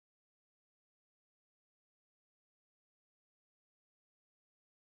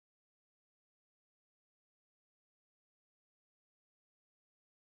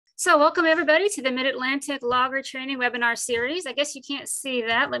So welcome everybody to the Mid-Atlantic Logger Training Webinar Series. I guess you can't see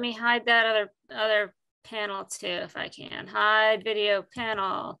that. Let me hide that other panel too, if I can. Hide video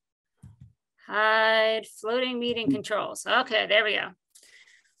panel. Hide floating meeting controls. Okay, there we go.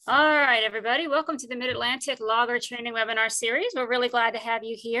 All right, everybody. Welcome to the Mid-Atlantic Logger Training Webinar Series. We're really glad to have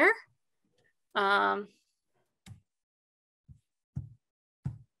you here. There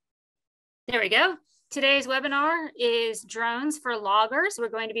we go. Today's webinar is drones for loggers. We're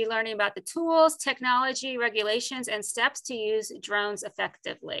going to be learning about the tools, technology, regulations, and steps to use drones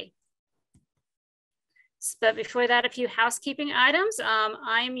effectively. But before that, a few housekeeping items.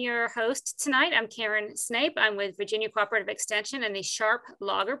 I'm your host tonight. I'm Karen Snape. I'm with Virginia Cooperative Extension and the SHARP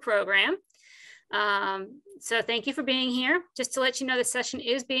Logger Program. So thank you for being here. Just to let you know, the session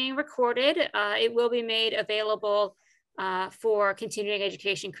is being recorded. It will be made available for continuing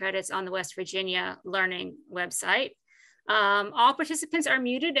education credits on the West Virginia Learning website. All participants are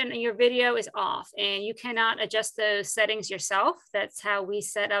muted and your video is off, and you cannot adjust those settings yourself. That's how we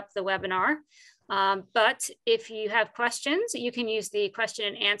set up the webinar. But if you have questions, you can use the question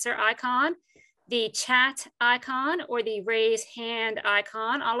and answer icon, the chat icon, or the raise hand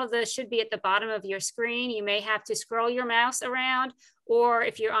icon. All of those should be at the bottom of your screen. You may have to scroll your mouse around, or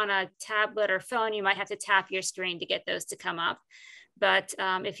if you're on a tablet or phone, you might have to tap your screen to get those to come up. But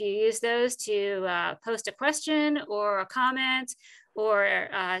if you use those to post a question or a comment, or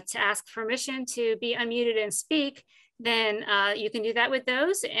to ask permission to be unmuted and speak, then you can do that with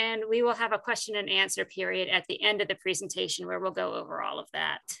those. And we will have a question and answer period at the end of the presentation where we'll go over all of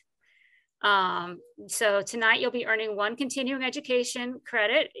that. So tonight you'll be earning 1 continuing education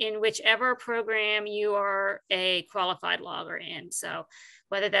credit in whichever program you are a qualified logger in. So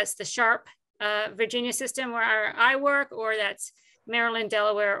whether that's the SHARP Virginia system where I work, or that's Maryland,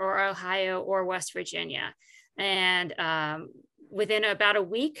 Delaware, or Ohio, or West Virginia. And within about a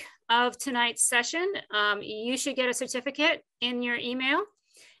week of tonight's session, you should get a certificate in your email.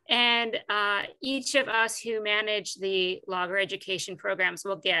 And each of us who manage the logger education programs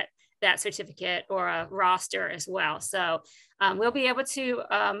will get that certificate or a roster as well. So we'll be able to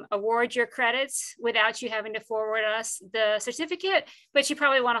award your credits without you having to forward us the certificate, but you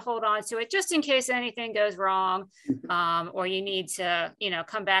probably want to hold on to it just in case anything goes wrong, or you need to,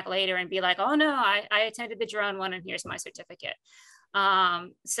 come back later and be like, oh no, I attended the drone one and here's my certificate.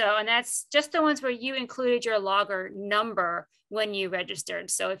 And that's just the ones where you included your logger number when you registered.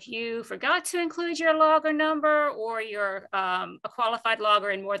 So if you forgot to include your logger number, or you're a qualified logger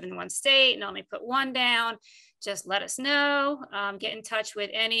in more than one state and only put one down, just let us know. Get in touch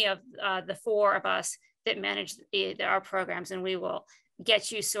with any of the 4 of us that manage our programs, and we will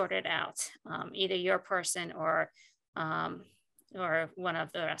get you sorted out, either your person or one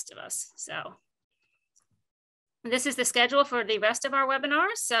of the rest of us. So this is the schedule for the rest of our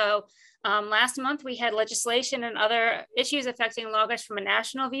webinars. So last month we had legislation and other issues affecting loggers from a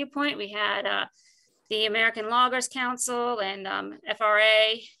national viewpoint. We had the American Loggers Council and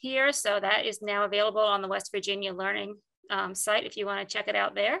FRA here. So that is now available on the West Virginia Learning site if you want to check it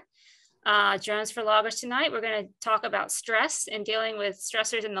out there. Drones for loggers tonight. We're going to talk about stress and dealing with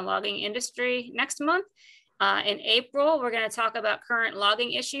stressors in the logging industry next month. In April, we're going to talk about current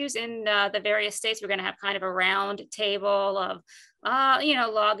logging issues in the various states. We're going to have kind of a round table of,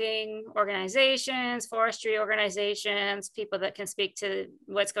 logging organizations, forestry organizations, people that can speak to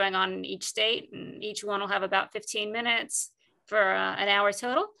what's going on in each state. And each one will have about 15 minutes for an hour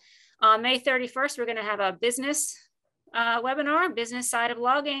total. On May 31st, we're going to have a business webinar, business side of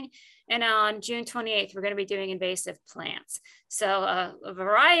logging. And on June 28th, we're going to be doing invasive plants. So a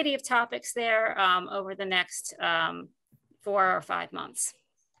variety of topics there over the next 4 or 5 months.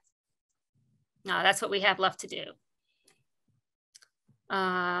 That's what we have left to do.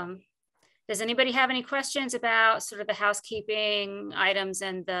 Does anybody have any questions about sort of the housekeeping items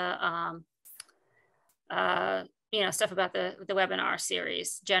and the stuff about the webinar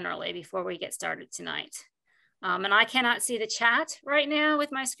series generally before we get started tonight? And I cannot see the chat right now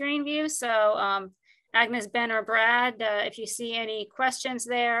with my screen view. So Agnes, Ben, or Brad, if you see any questions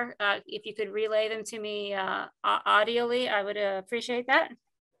there, if you could relay them to me audially, I would appreciate that.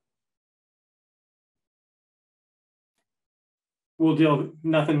 We'll deal,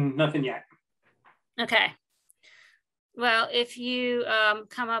 nothing yet. Okay. Well, if you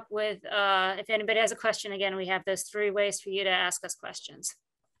come up with, if anybody has a question, again, we have those 3 ways for you to ask us questions.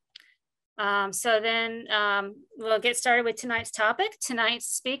 So then we'll get started with tonight's topic. Tonight's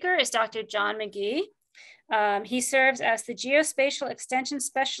speaker is Dr. John McGee. He serves as the Geospatial Extension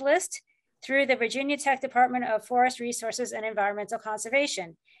Specialist through the Virginia Tech Department of Forest Resources and Environmental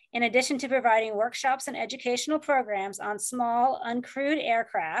Conservation. In addition to providing workshops and educational programs on small uncrewed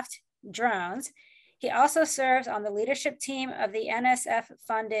aircraft, drones, he also serves on the leadership team of the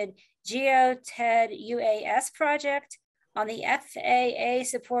NSF-funded GEOTED UAS project, on the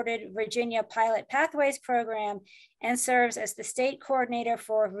FAA-supported Virginia Pilot Pathways Program, and serves as the state coordinator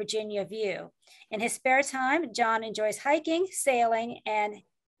for Virginia View. In his spare time, John enjoys hiking, sailing, and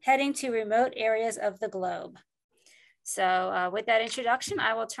heading to remote areas of the globe. So with that introduction,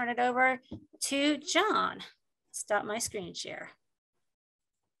 I will turn it over to John. Stop my screen share.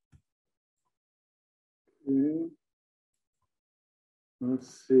 Okay.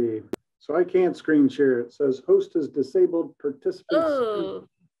 Let's see. So I can't screen share. It says host has disabled participants. Ooh.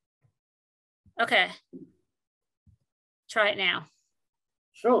 Okay. Try it now.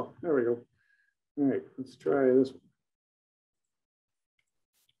 Oh, there we go. All right, let's try this one.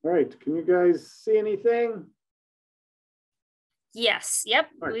 All right, can you guys see anything? Yes. Yep.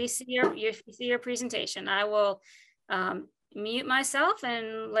 Right. We see your presentation. I will mute myself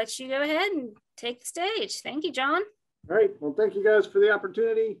and let you go ahead and take the stage. Thank you, John. All right. Well, thank you guys for the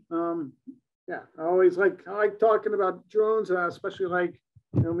opportunity. Yeah, I like talking about drones, and I especially like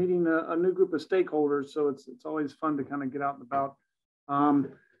meeting a new group of stakeholders. So it's always fun to kind of get out and about.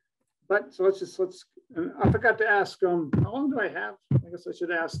 But so let's. And I forgot to ask. How long do I have? I guess I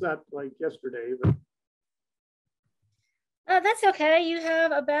should ask that like yesterday. But that's okay. You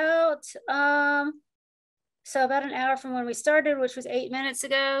have about about an hour from when we started, which was 8 minutes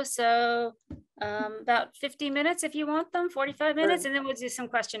ago. So about 50 minutes if you want them, 45 minutes, and then we'll do some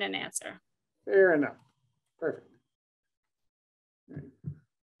question and answer. Fair enough. Perfect. Right.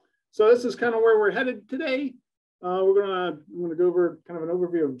 So this is kind of where we're headed today. We're gonna go over kind of an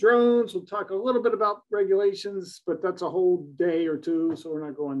overview of drones. We'll talk a little bit about regulations, but that's a whole day or two, so we're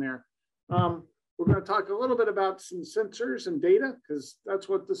not going there. We're going to talk a little bit about some sensors and data, because that's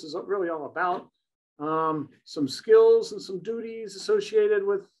what this is really all about. Some skills and some duties associated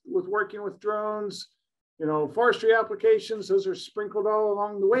with working with drones. Forestry applications, those are sprinkled all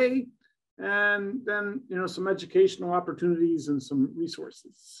along the way. And then, some educational opportunities and some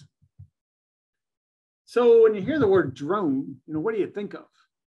resources. So when you hear the word drone, what do you think of?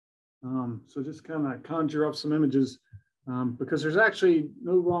 So just kind of conjure up some images, because there's actually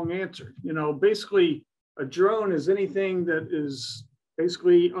no wrong answer. Basically a drone is anything that is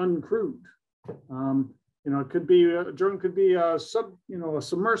basically uncrewed. It could be a drone, could be a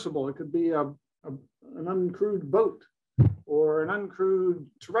submersible. It could be an uncrewed boat or an uncrewed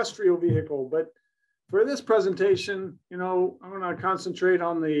terrestrial vehicle. But for this presentation, I'm going to concentrate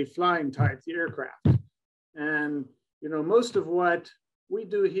on the flying type, the aircraft. And, most of what we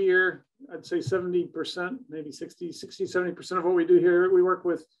do here, I'd say 70%, maybe 70% of what we do here, we work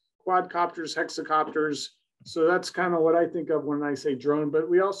with quadcopters, hexacopters. So that's kind of what I think of when I say drone, but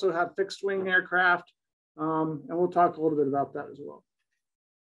we also have fixed wing aircraft. And we'll talk a little bit about that as well.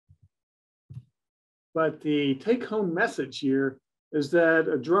 But the take home message here is that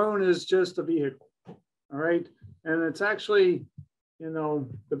a drone is just a vehicle. All right. And it's actually, the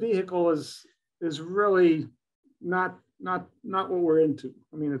vehicle is really not what we're into.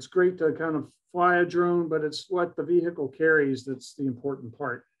 I mean, it's great to kind of fly a drone, but it's what the vehicle carries that's the important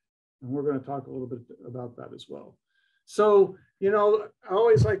part. And we're going to talk a little bit about that as well. So, I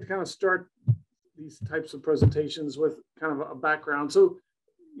always like to kind of start these types of presentations with kind of a background. So,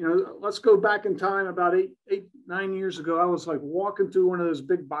 let's go back in time about 9 years ago. I was like walking through one of those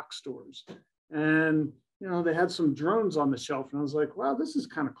big box stores, and they had some drones on the shelf, and I was like, wow, this is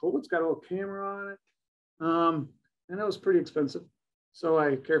kind of cool. It's got a little camera on it. And it was pretty expensive. So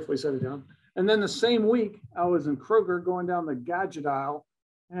I carefully set it down. And then the same week, I was in Kroger going down the gadget aisle,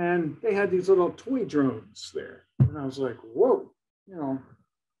 and they had these little toy drones there. And I was like, whoa,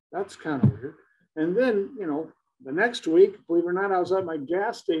 that's kind of weird. And then, the next week, believe it or not, I was at my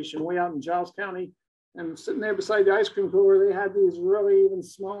gas station way out in Giles County, and sitting there beside the ice cream cooler, they had these really even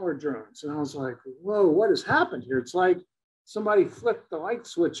smaller drones. And I was like, whoa, what has happened here? It's like somebody flipped the light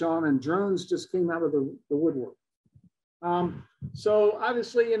switch on and drones just came out of the woodwork. So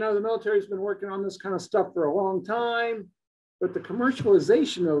obviously, the military's been working on this kind of stuff for a long time, but the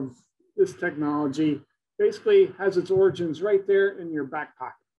commercialization of this technology basically has its origins right there in your back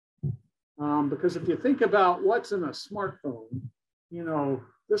pocket. Because if you think about what's in a smartphone,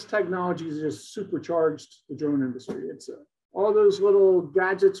 this technology has just supercharged the drone industry. It's all those little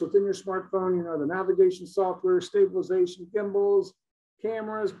gadgets within your smartphone, the navigation software, stabilization, gimbals,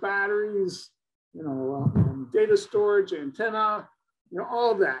 cameras, batteries, data storage, antenna,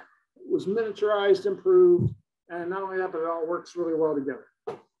 all of that was miniaturized, improved. And not only that, but it all works really well together.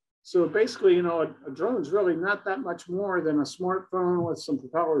 So basically, you know, a drone is really not that much more than a smartphone with some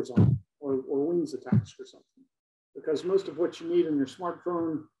propellers on or wings attached or something, because most of what you need in your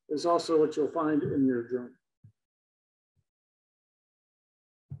smartphone is also what you'll find in your drone.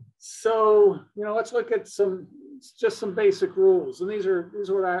 So, you know, let's look at just some basic rules. And these are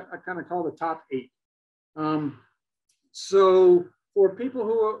what I kind of call the top 8. So for people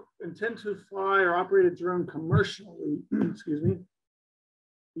who intend to fly or operate a drone commercially, excuse me,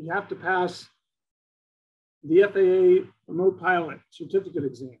 you have to pass the FAA remote pilot certificate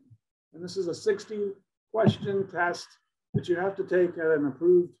exam. And this is a 60-question test that you have to take at an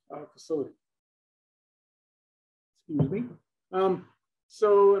approved facility. Excuse me.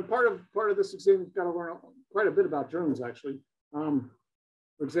 So, and part of this exam, you've got to learn quite a bit about drones, actually.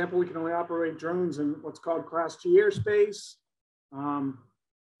 For example, we can only operate drones in what's called Class G airspace.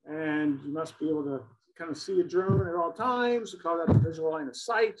 And you must be able to kind of see a drone at all times. We call that the visual line of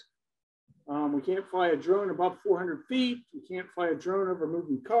sight. We can't fly a drone above 400 feet. We can't fly a drone over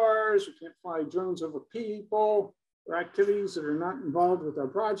moving cars. We can't fly drones over people or activities that are not involved with our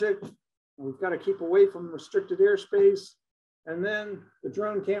project. We've got to keep away from restricted airspace. And then the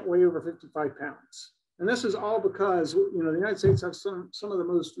drone can't weigh over 55 pounds. And this is all because, you know, the United States has some of the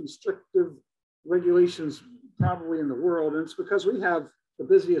most restrictive regulations probably in the world. And it's because we have the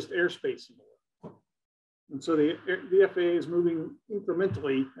busiest airspace in the world. And so the FAA is moving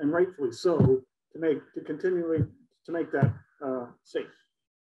incrementally, and rightfully so, to continually make that safe.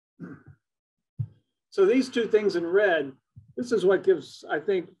 So these two things in red, this is what gives, I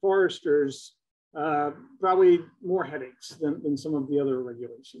think, foresters probably more headaches than some of the other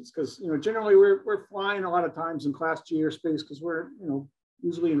regulations, because, you know, generally we're flying a lot of times in Class G airspace because we're, you know,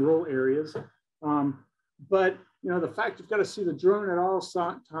 usually in rural areas. But, you know, the fact you've got to see the drone at all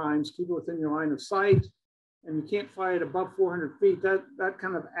times, keep it within your line of sight, and you can't fly it above 400 feet, that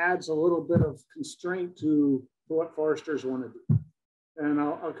kind of adds a little bit of constraint to what foresters want to do. And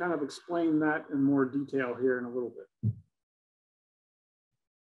I'll kind of explain that in more detail here in a little bit.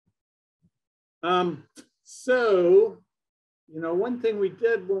 So, you know, one thing we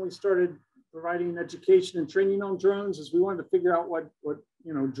did when we started providing education and training on drones is we wanted to figure out what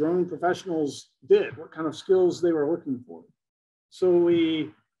you know, drone professionals did, what kind of skills they were looking for. So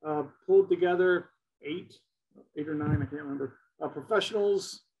we pulled together eight or nine, I can't remember,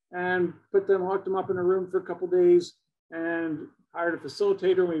 professionals, and locked them up in a room for a couple of days, and hired a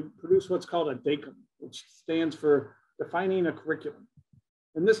facilitator. We produced what's called a DACUM, which stands for Defining a Curriculum.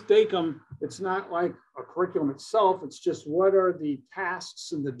 And this DACUM, it's not like a curriculum itself, it's just what are the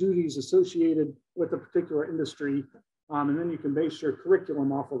tasks and the duties associated with a particular industry. And then you can base your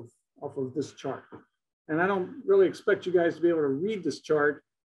curriculum off of this chart. And I don't really expect you guys to be able to read this chart.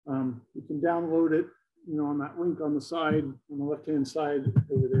 You can download it, you know, on that link on the side, on the left-hand side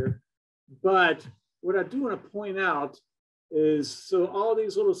over there. But what I do want to point out is, so all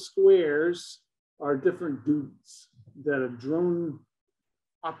these little squares are different duties that a drone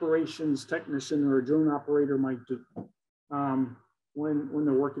operations technician or a drone operator might do when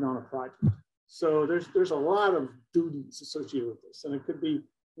they're working on a project. So there's a lot of duties associated with this, and it could be,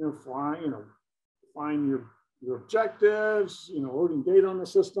 you know, flying your objectives, you know, loading data on the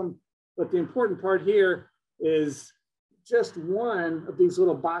system. But the important part here is just one of these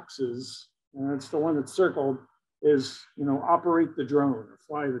little boxes, and it's the one that's circled, is, you know, operate the drone or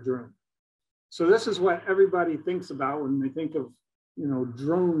fly the drone. So this is what everybody thinks about when they think of, you know,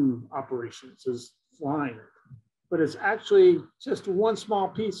 drone operations, is flying it. But it's actually just one small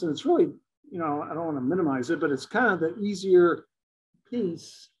piece, and it's really, you know, I don't want to minimize it, but it's kind of the easier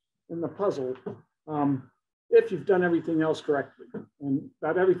piece in the puzzle if you've done everything else correctly. And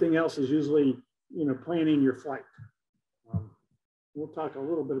that everything else is usually, you know, planning your flight. We'll talk a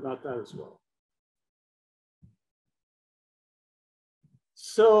little bit about that as well.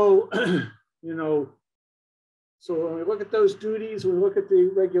 So, you know, so when we look at those duties, we look at the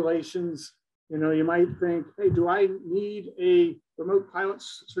regulations, you know, you might think, hey, do I need a remote pilot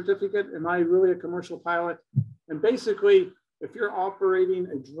certificate? Am I really a commercial pilot? And basically, if you're operating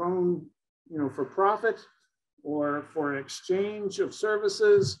a drone, you know, for profit or for exchange of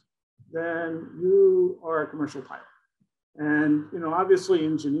services, then you are a commercial pilot. And, you know, obviously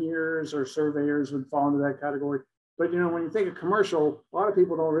engineers or surveyors would fall into that category. But, you know, when you think of commercial, a lot of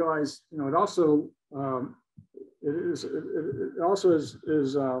people don't realize, you know, it also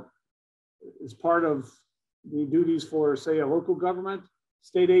is part of the duties for, say, a local government,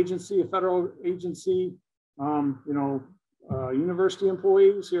 state agency, a federal agency, you know, university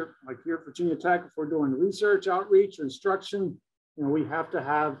employees here, like here at Virginia Tech, if we're doing research, outreach, or instruction, you know, we have to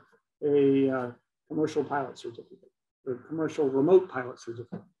have a commercial pilot certificate or commercial remote pilot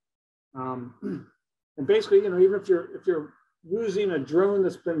certificate. And basically, you know, even if you're using a drone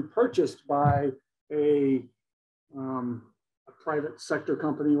that's been purchased by a private sector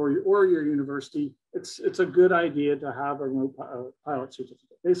company or your university, it's a good idea to have a remote pilot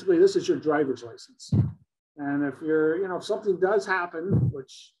certificate. Basically, this is your driver's license. And if if something does happen,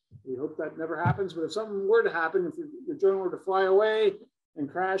 which we hope that never happens, but if something were to happen, if your drone were to fly away and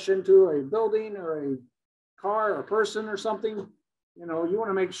crash into a building or a car or a person or something, you want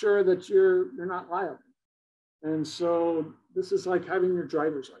to make sure that you're not liable. And so this is like having your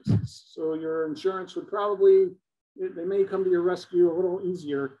driver's license. So your insurance would probably, they may come to your rescue a little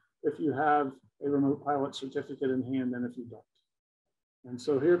easier if you have a remote pilot certificate in hand than if you don't. And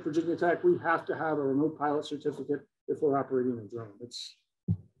so here at Virginia Tech, we have to have a remote pilot certificate if we're operating a drone.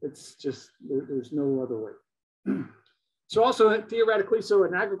 It's just, there's no other way. So also theoretically, so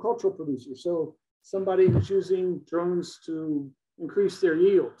an agricultural producer, so somebody who's using drones to increase their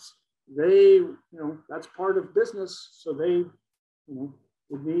yields, they, that's part of business. So they,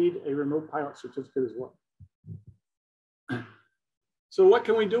 would need a remote pilot certificate as well. So what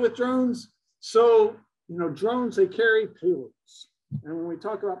can we do with drones? So, drones, they carry payloads. And when we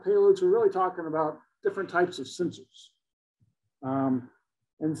talk about payloads, we're really talking about different types of sensors. And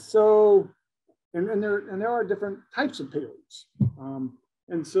there are different types of payloads.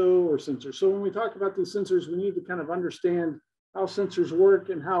 Or sensors. So when we talk about these sensors, we need to kind of understand how sensors work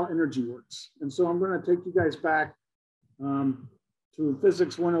and how energy works. And so I'm going to take you guys back to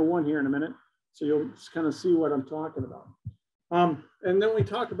Physics 101 here in a minute. So you'll just kind of see what I'm talking about. And then we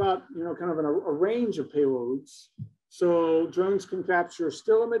talk about, kind of a range of payloads. So drones can capture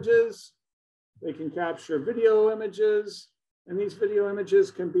still images, they can capture video images, and these video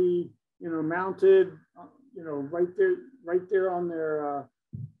images can be, mounted, right there on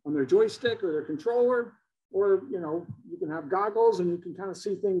their joystick or their controller, or you can have goggles and you can kind of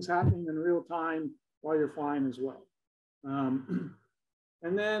see things happening in real time while you're flying as well.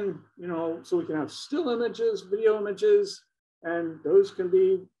 And then, so we can have still images, video images, and those can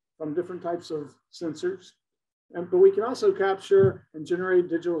be from different types of sensors. But we can also capture and generate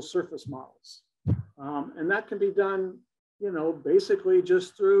digital surface models. And that can be done, basically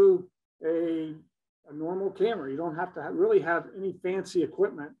just through a normal camera. You don't have to really have any fancy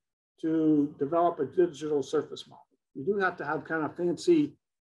equipment to develop a digital surface model. You do have to have kind of fancy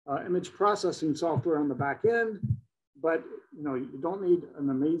image processing software on the back end, but you don't need an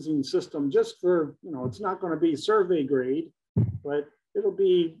amazing system just for, it's not going to be survey grade, but it'll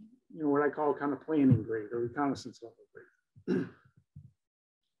be, what I call kind of planning grade or reconnaissance level grade.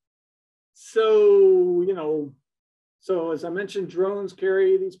 So, so as I mentioned, drones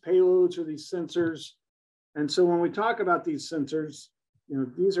carry these payloads or these sensors. And so when we talk about these sensors,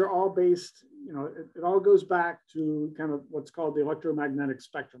 these are all based, it all goes back to kind of what's called the electromagnetic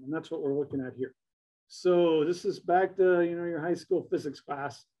spectrum. And that's what we're looking at here. So this is back to, your high school physics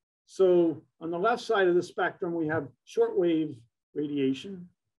class. So on the left side of the spectrum, we have shortwave radiation.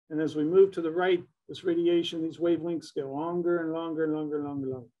 And as we move to the right, this radiation, these wavelengths get longer and longer and longer and longer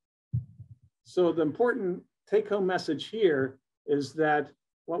and longer. So the important take-home message here is that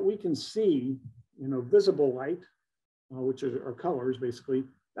what we can see, visible light, which are colors basically,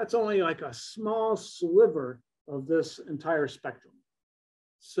 that's only like a small sliver of this entire spectrum.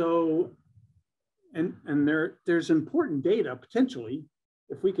 So, and there's important data potentially,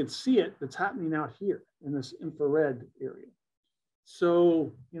 if we could see it, that's happening out here in this infrared area.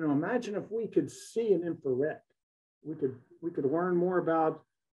 So, imagine if we could see an infrared, we could learn more about,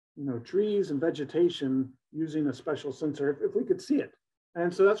 trees and vegetation using a special sensor if we could see it.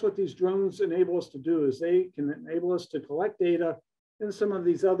 And so that's what these drones enable us to do, is they can enable us to collect data in some of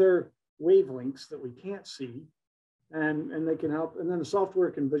these other wavelengths that we can't see, and they can help, and then the software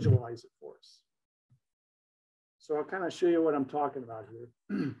can visualize it for us. So I'll kind of show you what I'm talking about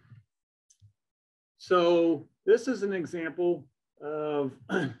here. So this is an example of,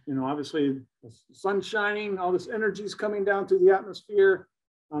 obviously the sun's shining, all this energy is coming down through the atmosphere.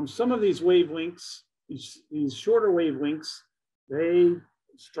 Some of these wavelengths, these shorter wavelengths, they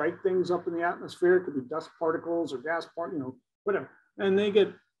strike things up in the atmosphere. It could be dust particles or gas particles, whatever. And they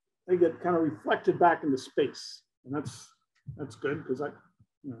get kind of reflected back into space. And that's good because that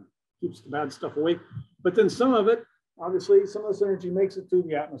keeps the bad stuff away. But then some of it, obviously, some of this energy makes it through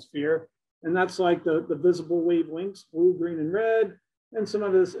the atmosphere. And that's like the visible wavelengths, blue, green, and red, and some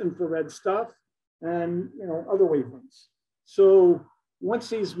of this infrared stuff, and other wavelengths. So once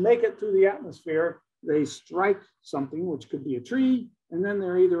these make it through the atmosphere, they strike something, which could be a tree, and then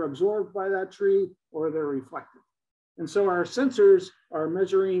they're either absorbed by that tree or they're reflected. And so our sensors are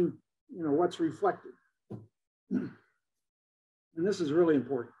measuring, what's reflected. And this is really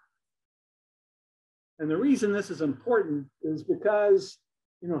important. And the reason this is important is because,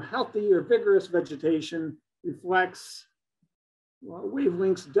 you know, healthy or vigorous vegetation reflects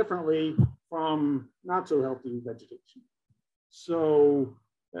wavelengths differently from not so healthy vegetation. So,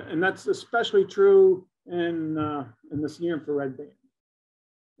 and that's especially true in this near infrared band,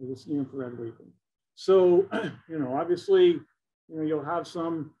 this near infrared wavelength. So, you know, obviously, you know, you'll have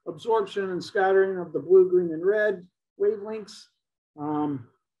some absorption and scattering of the blue, green, and red wavelengths.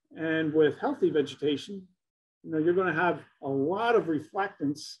 And with healthy vegetation, you know, you're going to have a lot of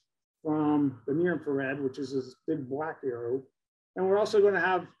reflectance from the near infrared, which is this big black arrow. And we're also going to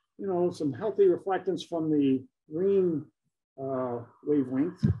have, you know, some healthy reflectance from the green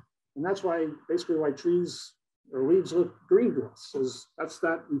wavelength. And that's why, basically why trees or leaves look green to us, is that's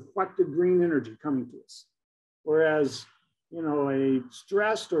that reflected green energy coming to us. Whereas, you know, a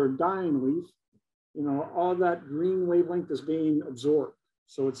stressed or dying leaf, you know, all that green wavelength is being absorbed.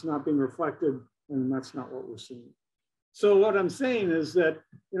 So it's not being reflected, and that's not what we're seeing. So what I'm saying is that,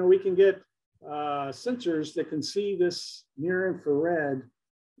 you know, we can get sensors that can see this near infrared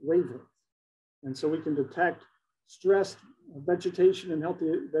wavelength. And so we can detect stressed vegetation and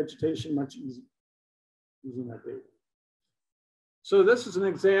healthy vegetation much easier using that data. So this is an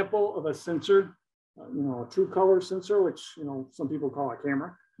example of a sensor, you know, a true color sensor, which, you know, some people call a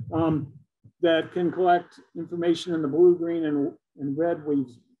camera, that can collect information in the blue, green, and red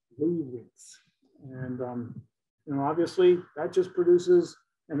wavelengths. And, you know, obviously that just produces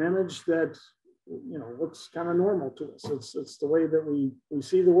an image that, you know, looks kind of normal to us. It's the way that we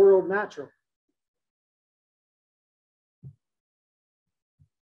see the world naturally.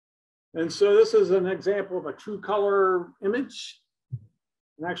 And so this is an example of a true color image.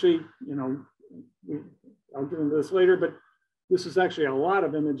 And actually, you know, I'll get into this later, but this is actually a lot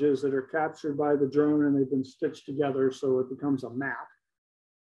of images that are captured by the drone, and they've been stitched together so it becomes a map.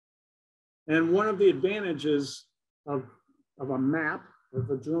 And one of the advantages of a map, of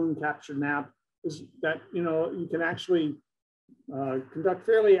a drone captured map, is that, you know, you can actually conduct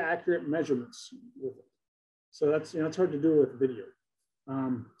fairly accurate measurements with it. So that's, you know, it's hard to do with video.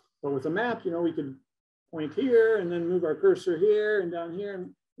 But with a map, you know, we could point here and then move our cursor here and down here, and,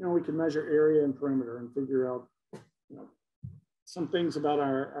 you know, we can measure area and perimeter and figure out, you know, some things about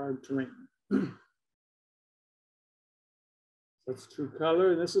our terrain. That's true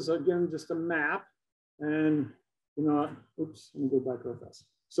color. And this is, again, just a map. And, you know, oops, let me go back real fast.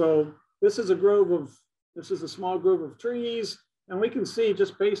 So this is a small grove of trees. And we can see,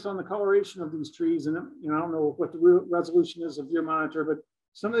 just based on the coloration of these trees, and, you know, I don't know what the resolution is of your monitor, but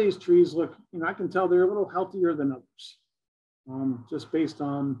some of these trees look, you know, I can tell they're a little healthier than others, just based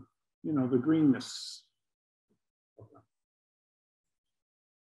on, you know, the greenness.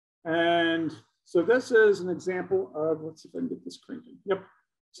 And so this is an example of, let's see if I can get this cranking. Yep.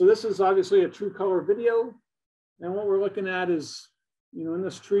 So this is obviously a true color video. And what we're looking at is, you know, in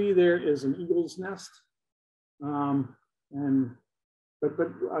this tree, there is an eagle's nest. But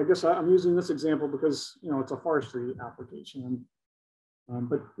I guess I'm using this example because, you know, it's a forestry application.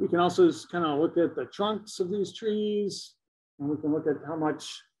 But we can also kind of look at the trunks of these trees, and we can look at how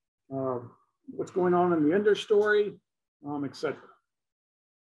much, what's going on in the understory, et cetera.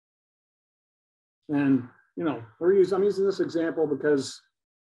 And, you know, I'm using this example because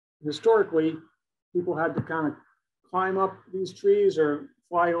historically, people had to kind of climb up these trees or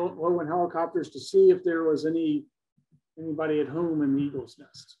fly low in helicopters to see if there was anybody at home in the eagle's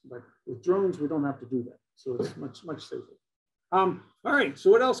nest. But with drones, we don't have to do that. So it's much, much safer. All right, so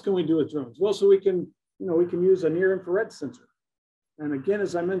what else can we do with drones? Well, so we can, you know, we can use a near infrared sensor. And again,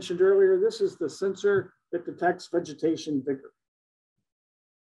 as I mentioned earlier, this is the sensor that detects vegetation vigor.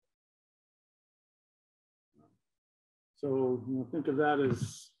 So, you know, think of that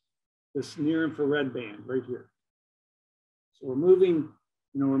as this near infrared band right here. So we're moving,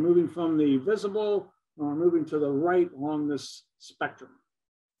 you know, we're moving from the visible, and we're moving to the right along this spectrum.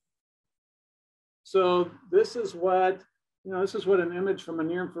 So this is what, you know, this is what an image from a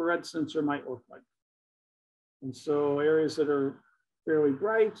near infrared sensor might look like. And so areas that are fairly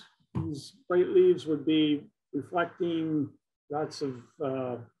bright, these bright leaves would be reflecting lots of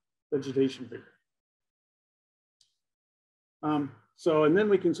vegetation vigor. And then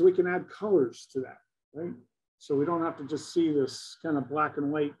we can add colors to that, right? So we don't have to just see this kind of black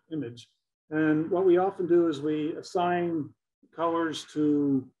and white image. And what we often do is we assign colors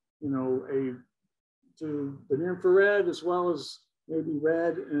to, you know, to the near infrared, as well as maybe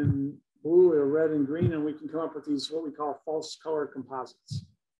red and blue or red and green, and we can come up with these, what we call false color composites.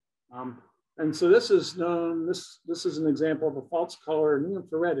 And so this is known, this is an example of a false color near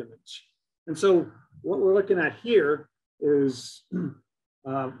infrared image. And so what we're looking at here is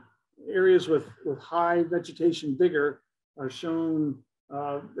areas with high vegetation vigor are shown,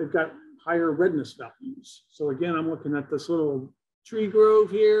 they've got higher redness values. So again, I'm looking at this little tree grove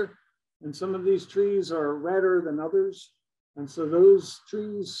here, and some of these trees are redder than others. And so those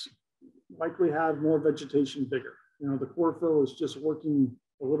trees likely have more vegetation vigor. You know, the chlorophyll is just working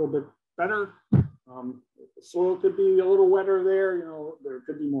a little bit better. The soil could be a little wetter there, you know, there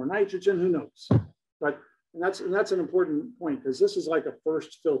could be more nitrogen, who knows? But and that's an important point, because this is like a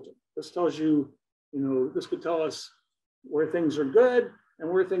first filter. This tells you, you know, this could tell us where things are good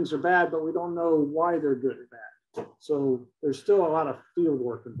and where things are bad, but we don't know why they're good or bad. So there's still a lot of field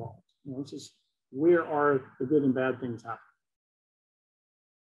work involved. You know, this is where are the good and bad things happening.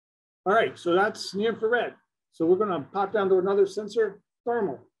 All right, so that's near infrared. So we're going to pop down to another sensor,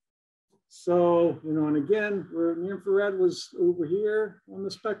 thermal. So, you know, and again, where near infrared was over here on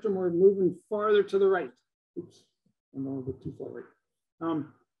the spectrum, we're moving farther to the right. Oops, I'm a little bit too far right.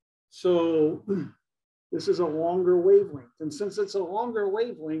 So this is a longer wavelength. And since it's a longer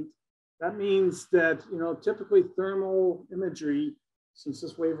wavelength, that means that, you know, typically thermal imagery, since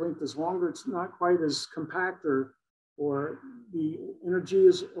this wavelength is longer, it's not quite as compact, or the energy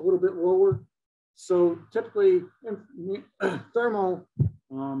is a little bit lower. So typically thermal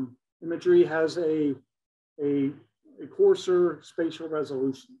imagery has a coarser spatial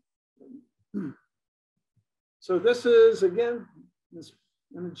resolution. So this is, again, this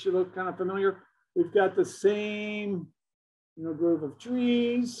image should look kind of familiar. We've got the same, you know, grove of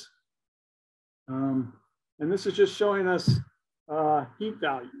trees. And this is just showing us heat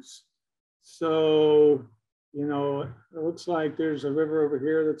values. So, you know, it looks like there's a river over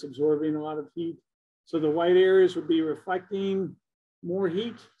here that's absorbing a lot of heat. So the white areas would be reflecting more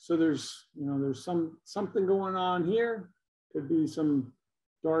heat. So there's, you know, there's something going on here. Could be some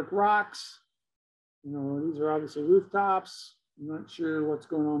dark rocks. You know, these are obviously rooftops. I'm not sure what's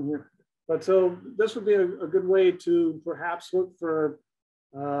going on here. But so this would be a good way to perhaps look for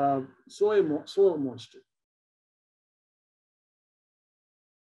soil moisture.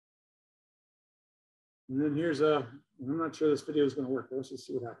 And then here's I'm not sure this video is going to work. Let's just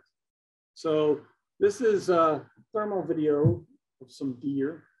see what happens. So this is a thermal video of some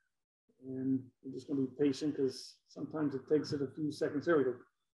deer. And I'm just going to be patient because sometimes it takes it a few seconds. There we go.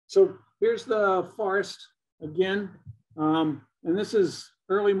 So here's the forest again. And this is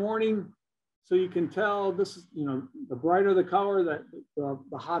early morning. So you can tell this is, you know, the brighter the color,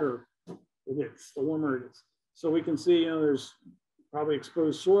 the hotter it is, the warmer it is. So we can see, you know, there's probably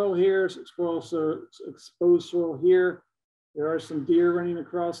exposed soil here, exposed soil here. There are some deer running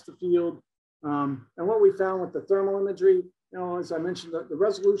across the field. And what we found with the thermal imagery, you know, as I mentioned, the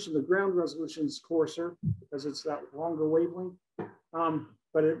resolution, the ground resolution is coarser because it's that longer wavelength.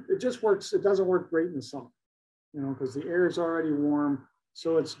 But it just works, it doesn't work great in the summer, you know, because the air is already warm.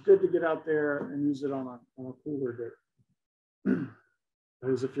 So it's good to get out there and use it on a cooler day.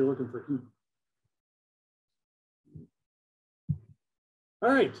 That is if you're looking for heat. All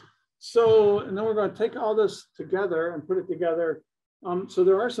right, so, and then we're going to take all this together and put it together. So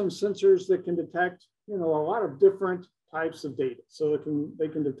there are some sensors that can detect, you know, a lot of different types of data. So they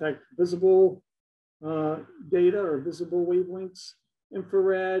can detect visible data or visible wavelengths,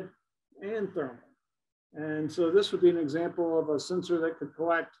 infrared, and thermal. And so this would be an example of a sensor that could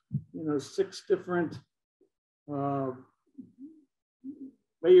collect, you know, 6 different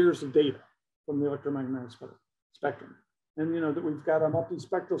layers of data from the electromagnetic spectrum. And, you know, that we've got a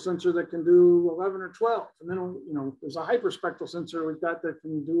multispectral sensor that can do 11 or 12. And then, you know, there's a hyperspectral sensor we've got that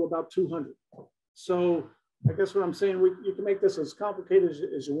can do about 200. So I guess what I'm saying, you can make this as complicated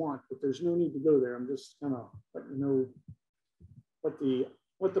as you want, but there's no need to go there. I'm just kind of letting you know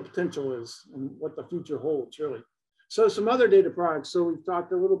what the potential is and what the future holds, really. So some other data products. So we've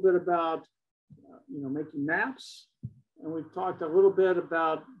talked a little bit about, you know, making maps, and we've talked a little bit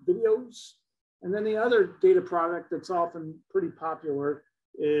about videos. And then the other data product that's often pretty popular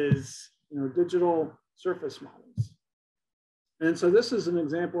is, you know, digital surface models. And so this is an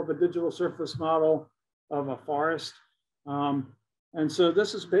example of a digital surface model of a forest. And so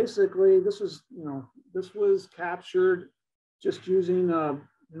this is basically, this was captured just using,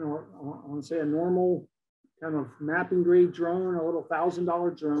 you know, I want to say a normal kind of mapping grade drone, a little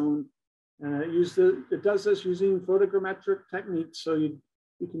 $1,000 drone. And it does this using photogrammetric techniques. So you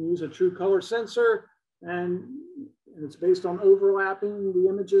can use a true color sensor, and it's based on overlapping the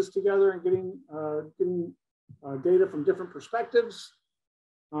images together and getting data from different perspectives.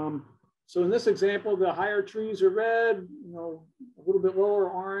 So in this example, the higher trees are red, you know, a little bit lower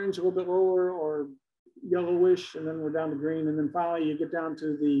orange, a little bit lower or yellowish, and then we're down to green, and then finally you get down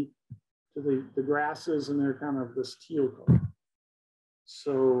to the grasses, and they're kind of this teal color.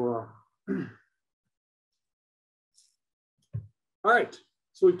 So All right,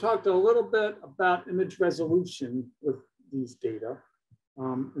 so we talked a little bit about image resolution with these data.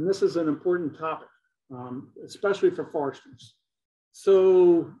 And this is an important topic, especially for foresters.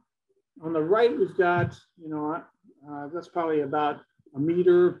 So on the right, we've got, that's probably about a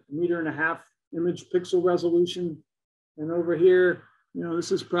meter and a half image pixel resolution. And over here,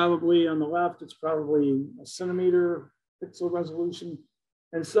 this is probably on the left, it's probably a centimeter pixel resolution.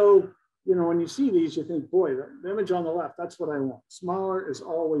 And so, when you see these, you think, boy, the image on the left, that's what I want. Smaller is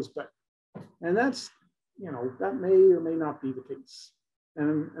always better. And that's, that may or may not be the case.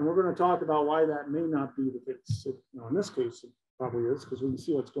 And we're going to talk about why that may not be the case. In this case, it probably is, because we can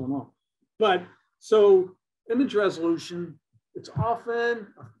see what's going on. But so image resolution, it's often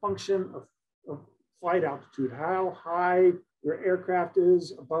a function of flight altitude, how high your aircraft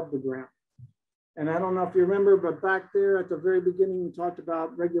is above the ground. And I don't know if you remember, but back there at the very beginning, we talked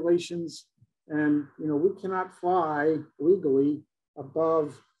about regulations, and we cannot fly legally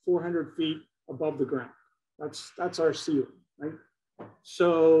above 400 feet above the ground. That's our ceiling, right?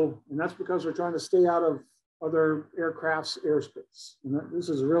 So, and that's because we're trying to stay out of other aircraft's airspace. And this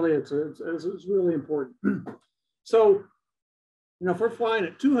is really, it's really important. So, if we're flying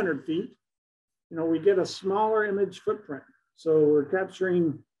at 200 feet, we get a smaller image footprint. So we're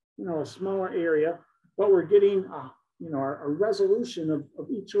capturing, a smaller area, but we're getting, a resolution of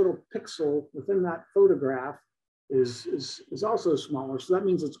each little pixel within that photograph is also smaller. So that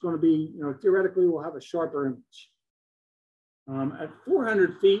means it's going to be, theoretically, we'll have a sharper image. At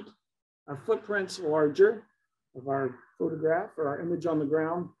 400 feet, our footprint's larger of our photograph or our image on the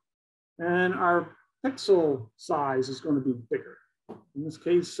ground, and our pixel size is going to be bigger. In this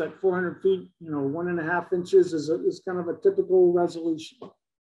case, at 400 feet, 1.5 inches is kind of a typical resolution.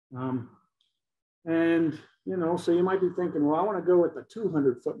 And, so you might be thinking, well, I want to go with the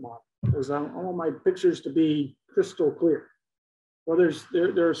 200-foot model because I want my pictures to be crystal clear. Well,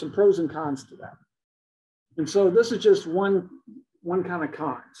 there are some pros and cons to that. And so this is just one kind of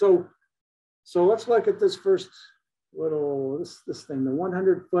con. So let's look at this first little, this thing, the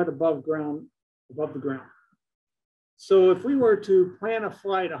 100-foot above the ground. So if we were to plan a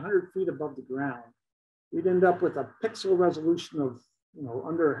flight 100 feet above the ground, we'd end up with a pixel resolution of,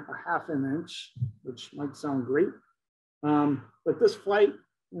 under a half an inch, which might sound great. But this flight,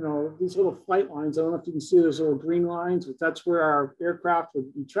 these little flight lines, I don't know if you can see those little green lines, but that's where our aircraft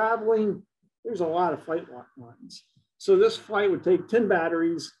would be traveling. There's a lot of flight lines. So this flight would take 10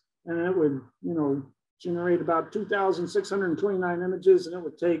 batteries and it would, generate about 2,629 images, and it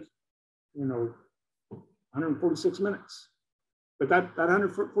would take, 146 minutes. But that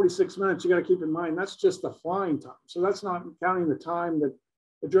 146 minutes, you got to keep in mind, that's just the flying time. So that's not counting the time that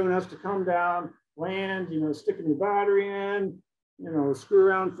the drone has to come down, land, stick a new battery in, screw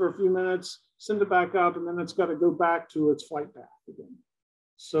around for a few minutes, send it back up, and then it's got to go back to its flight path again.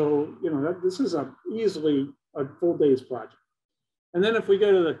 So, this is easily a full day's project. And then if we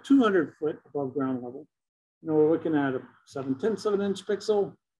go to the 200-foot above ground level, we're looking at a 7/10 of an inch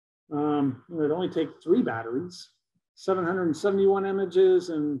pixel. It'd only take 3 batteries, 771 images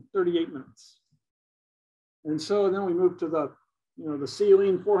in 38 minutes. And so then we move to the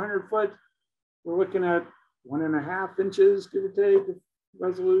ceiling 400 foot. We're looking at 1.5 inches, give or take,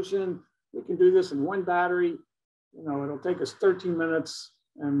 resolution. We can do this in 1 battery. It'll take us 13 minutes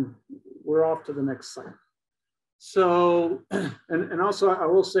and we're off to the next site. So, and also I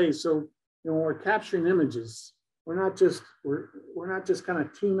will say, so, when we're capturing images, we're not just kind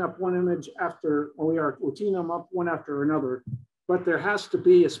of teeing up one image after, we're teeing them up one after another, but there has to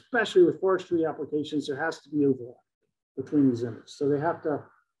be, especially with forestry applications, there has to be overlap between these images. So they have to,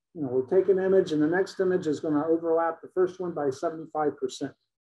 we'll take an image and the next image is going to overlap the first one by 75%.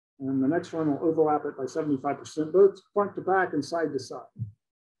 And the next one will overlap it by 75%, both front to back and side to side.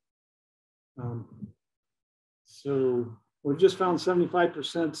 So we've just found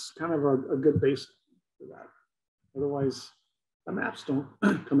 75% is kind of a good baseline for that. Otherwise, the maps don't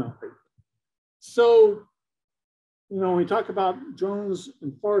come out right. So, when we talk about drones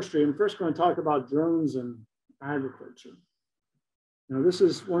in forestry, I'm first going to talk about drones in agriculture. This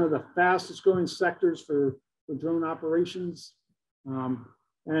is one of the fastest growing sectors for drone operations. And,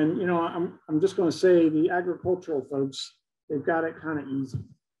 I'm just going to say the agricultural folks, they've got it kind of easy.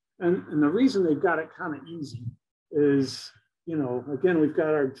 And the reason they've got it kind of easy is, again, we've got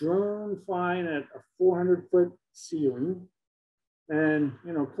our drone flying at a 400-foot ceiling. And,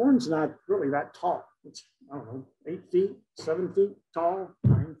 corn's not really that tall. It's, I don't know, 8 feet, 7 feet tall,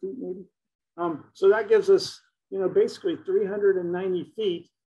 9 feet maybe. So that gives us, basically 390 feet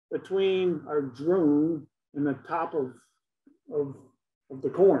between our drone and the top of of the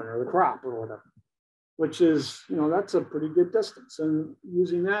corn or the crop or whatever, which is, you know, that's a pretty good distance. And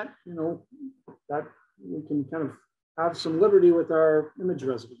using that, you know, that we can kind of have some liberty with our image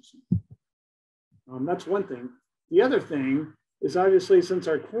resolution. That's one thing. The other thing is obviously since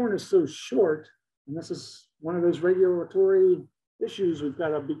our corn is so short, and this is one of those regulatory issues we've got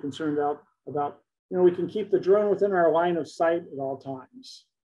to be concerned about, you know, we can keep the drone within our line of sight at all times.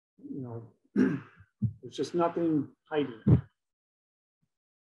 You know, there's just nothing hiding it.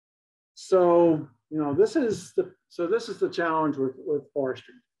 So, you know, this is the challenge with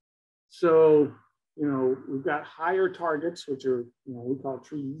forestry. So, you know, we've got higher targets, which are, you know, we call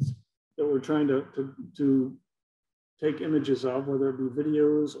trees, that we're trying to take images of, whether it be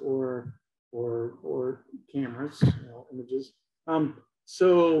videos or cameras, you know, images.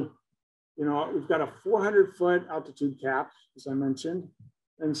 So, you know, we've got a 400-foot altitude cap, as I mentioned.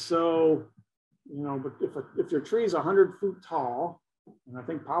 And so, you know, but if your tree is 100 feet tall, and I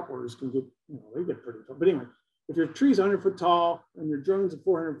think poplars can get, you know, they get pretty tall. But anyway, if your tree's 100 foot tall and your drone's at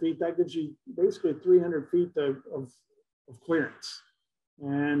 400 feet, that gives you basically 300 feet of clearance.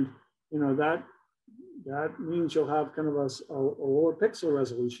 And, you know, that means you'll have kind of a lower pixel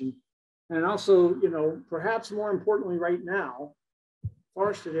resolution. And also, you know, perhaps more importantly right now,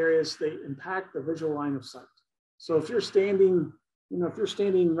 forested areas, they impact the visual line of sight. So if you're standing, you know, if you're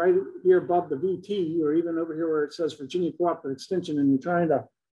standing right here above the VT, or even over here where it says Virginia Cooperative Extension, and you're trying to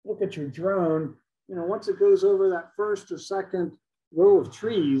look at your drone, you know, once it goes over that first or second row of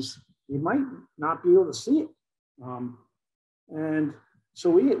trees, you might not be able to see it. And so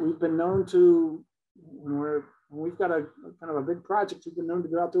we've been known to, when we've got a kind of a big project, we've been known to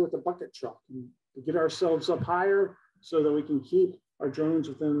go out there with a bucket truck and to get ourselves up higher so that we can keep our drones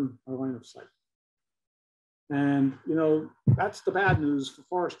within our line of sight. And, you know, that's the bad news for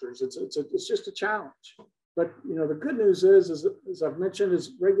foresters. It's just a challenge. But, you know, the good news is, as I've mentioned,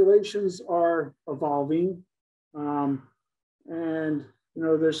 is regulations are evolving. And, you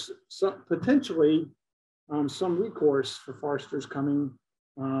know, there's potentially some recourse for foresters coming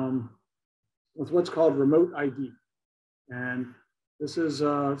with what's called remote ID. And this is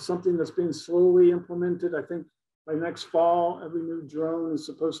something that's being slowly implemented. I think by next fall, every new drone is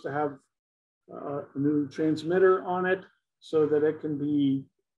supposed to have a new transmitter on it so that it can be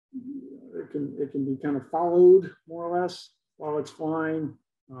kind of followed more or less while it's flying,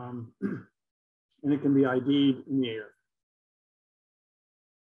 and it can be ID'd in the air.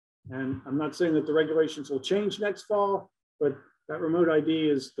 And I'm not saying that the regulations will change next fall, but that remote ID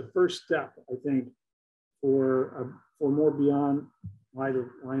is the first step, I think, for more beyond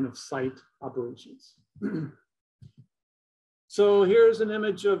line of sight operations. So here's an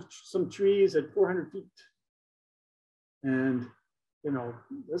image of some trees at 400 feet. And, you know,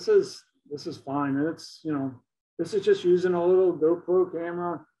 this is fine. And it's, you know, this is just using a little GoPro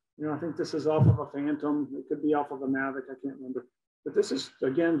camera. You know, I think this is off of a Phantom. It could be off of a Mavic, I can't remember. But this is,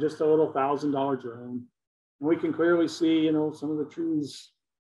 again, just a little $1,000 drone. And we can clearly see, you know, some of the trees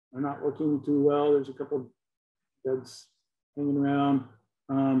are not looking too well. There's a couple deads hanging around.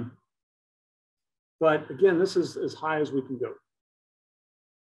 But again, this is as high as we can go.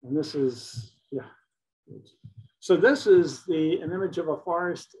 And this is, yeah. So this is an image of a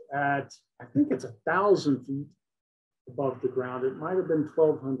forest at, I think it's 1,000 feet above the ground. It might have been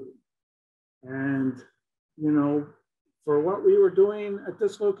 1,200. And, you know, for what we were doing at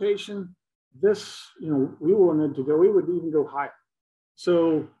this location, this, you know, we wanted to go, we would even go higher.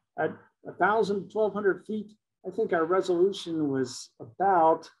 So at 1,000, 1,200 feet, I think our resolution was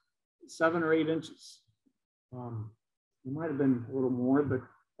about 7 or 8 inches. It might have been a little more, but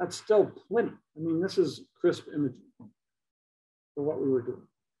that's still plenty. I mean, this is crisp imaging for what we were doing.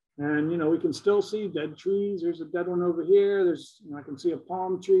 And, you know, we can still see dead trees. There's a dead one over here. There's, you know, I can see a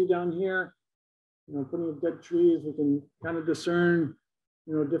palm tree down here. You know, plenty of dead trees. We can kind of discern,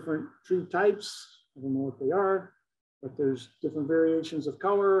 you know, different tree types. I don't know what they are, but there's different variations of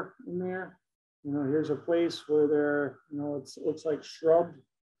color in there. You know, here's a place where there, you know, it looks like shrub.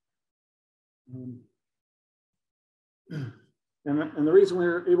 And the reason we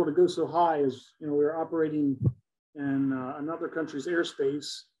were able to go so high is, you know, we were operating in another country's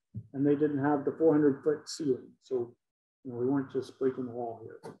airspace, and they didn't have the 400-foot ceiling. So, you know, we weren't just breaking the wall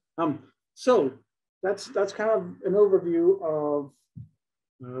here. So that's kind of an overview of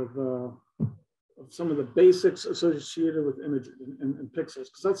some of the basics associated with imaging and pixels,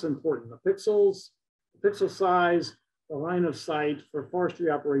 because that's important. The pixels, the pixel size, the line of sight for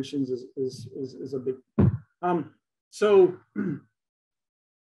forestry operations is a big. So, you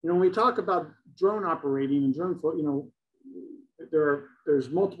know, when we talk about drone operating and drone flow, you know, there's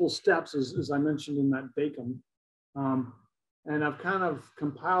multiple steps, as I mentioned in that DACM. And I've kind of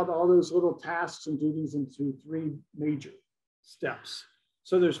compiled all those little tasks and duties into 3 major steps.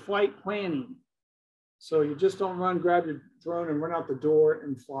 So there's flight planning. So you just don't grab your drone and run out the door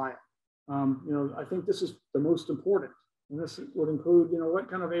and fly it. I think this is the most important. And this would include, what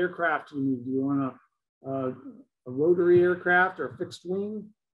kind of aircraft do you need? Do you want a rotary aircraft or a fixed wing?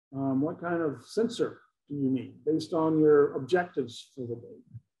 What kind of sensor do you need based on your objectives for the day?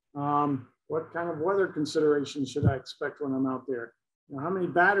 What kind of weather considerations should I expect when I'm out there? How many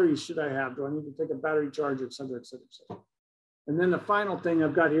batteries should I have? Do I need to take a battery charge, et cetera, et cetera, et cetera? And then the final thing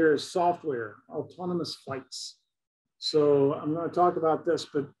I've got here is software, autonomous flights. So I'm going to talk about this,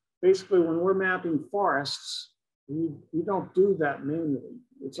 but basically when we're mapping forests, we don't do that manually.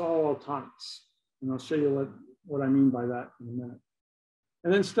 It's all autonomous. And I'll show you what I mean by that in a minute.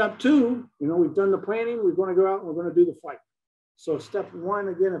 And then step 2, we've done the planning, we're going to go out and we're going to do the flight. So step 1,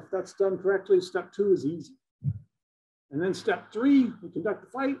 again, if that's done correctly, step 2 is easy. And then step 3, we conduct the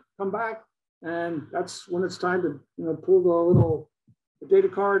flight, come back, and that's when it's time to pull the data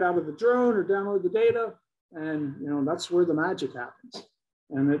card out of the drone or download the data, and that's where the magic happens.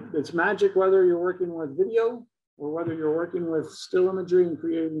 And it's magic whether you're working with video or whether you're working with still imagery and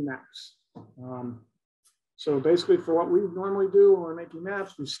creating maps. So basically for what we normally do when we're making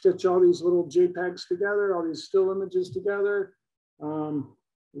maps, we stitch all these little JPEGs together, all these still images together.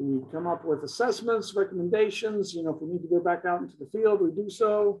 We come up with assessments, recommendations. If we need to go back out into the field, we do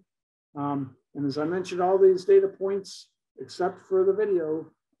so. And as I mentioned, all these data points, except for the video,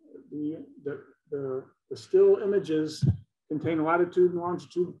 the still images contain latitude and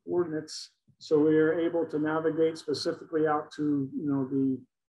longitude coordinates. So we are able to navigate specifically out to,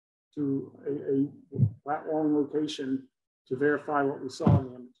 a flat long location to verify what we saw in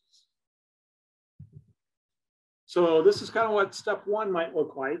the images. So this is kind of what step 1 might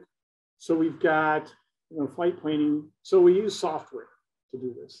look like. So we've got flight planning. So we use software to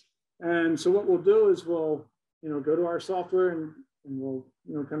do this. And so what we'll do is we'll go to our software and we'll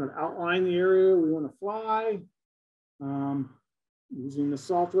kind of outline the area we want to fly. Using the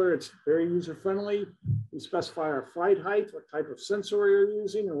software, it's very user-friendly. We specify our flight height, what type of sensor we're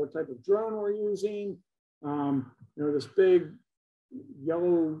using, or what type of drone we're using. This big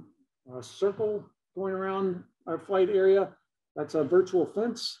yellow circle going around our flight area, that's a virtual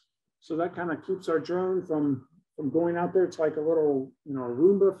fence. So that kind of keeps our drone from going out there. It's like a little, a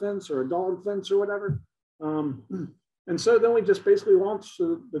Roomba fence or a dog fence or whatever. And so then we just basically launch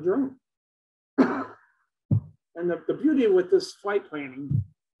the drone. And the beauty with this flight planning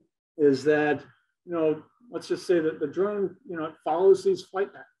is that, let's just say that the drone, it follows these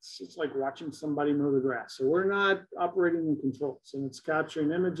flight paths. It's like watching somebody mow the grass. So we're not operating in controls, and it's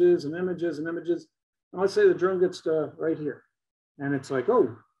capturing images and images and images. And let's say the drone gets to right here, and it's like,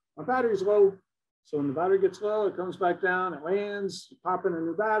 oh, my battery's low. So when the battery gets low, it comes back down, it lands, you pop in a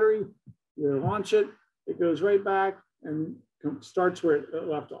new battery, you launch it, it goes right back and starts where it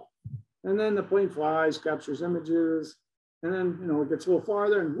left off. And then the plane flies, captures images, and then, it gets a little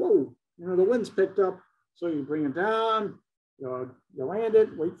farther and whoa, the wind's picked up. So you bring it down, you land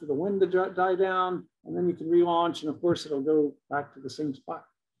it, wait for the wind to die down, and then you can relaunch. And of course, it'll go back to the same spot.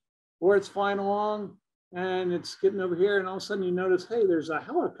 Or it's flying along and it's getting over here, and all of a sudden you notice, hey, there's a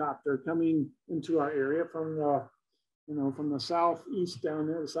helicopter coming into our area from the southeast down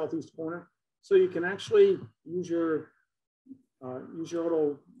there, the southeast corner. So you can actually use your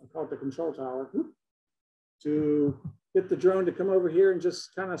little, I call it the control tower, to get the drone to come over here and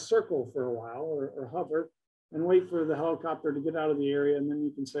just kind of circle for a while or hover and wait for the helicopter to get out of the area. And then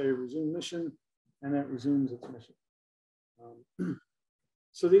you can say resume mission, and it resumes its mission.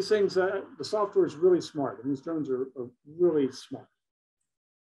 So these things, the software is really smart, and these drones are really smart.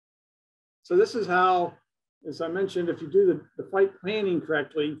 So this is how, as I mentioned, if you do the flight planning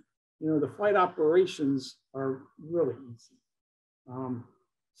correctly, the flight operations are really easy.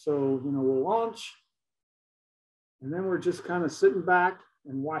 So, we'll launch, and then we're just kind of sitting back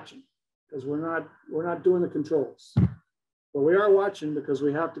and watching, because we're not doing the controls, but we are watching because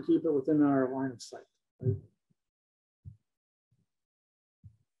we have to keep it within our line of sight. Right?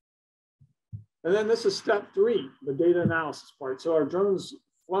 And then this is step 3, the data analysis part. So our drone's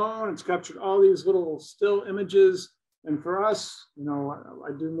flown, it's captured all these little still images. And for us,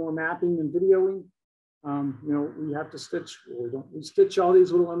 I do more mapping and videoing. We have to stitch, we stitch all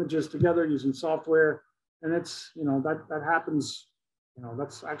these little images together using software. And it's, that happens,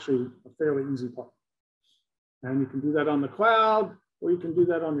 that's actually a fairly easy part. And you can do that on the cloud, or you can do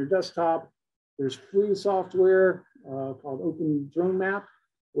that on your desktop. There's free software called Open Drone Map,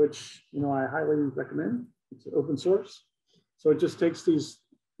 which I highly recommend. It's open source. So it just takes these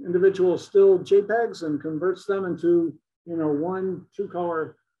individual still JPEGs and converts them into one true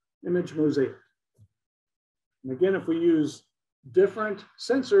color image mosaic. And again, if we use different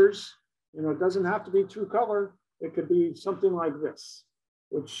sensors, it doesn't have to be true color. It could be something like this,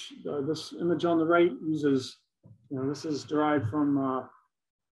 which this image on the right uses, this is derived from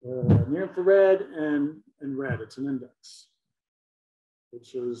near infrared and red. It's an index, which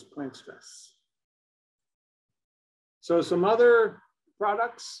shows plant stress. So some other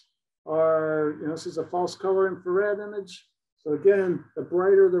products are, this is a false color infrared image. So again, the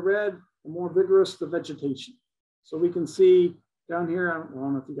brighter the red, the more vigorous the vegetation. So we can see down here, I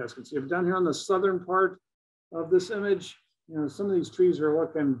don't know if you guys can see it, but down here on the southern part of this image, some of these trees are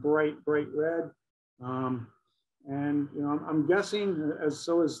looking bright red. And I'm guessing,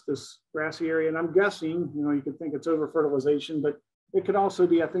 so is this grassy area, and I'm guessing, you could think it's over fertilization, but it could also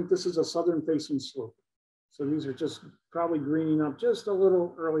be, I think this is a southern facing slope. So these are just probably greening up just a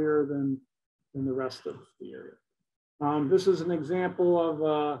little earlier than the rest of the area. This is an example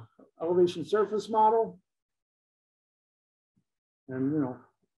of elevation surface model. And,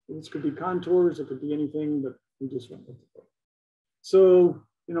 this could be contours, it could be anything, but we just went with it. So,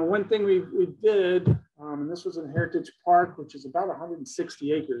 one thing we did, and this was in Heritage Park, which is about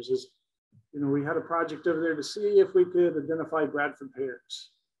 160 acres, is, we had a project over there to see if we could identify Bradford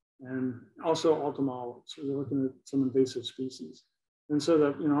pears and also Altum olives. So we're looking at some invasive species. And so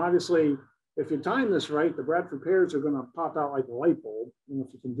that, obviously, if you time this right, the Bradford pears are going to pop out like a light bulb,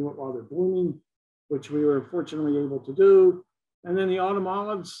 if you can do it while they're blooming, which we were fortunately able to do. And then the autumn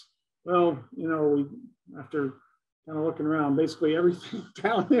olives, well, we, after kind of looking around, basically everything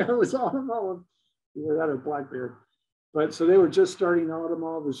down there was autumn olive, either that or blackberry. But so they were just starting, autumn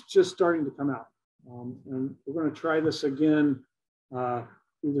olive was just starting to come out. And we're going to try this again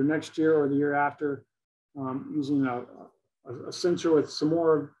either next year or the year after, using a sensor with some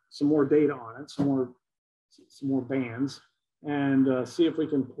more data on it, some more bands, and see if we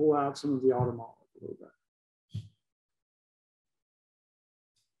can pull out some of the autumn olive a little bit.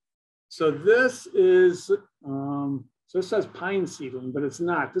 So this is, so it says pine seedling, but it's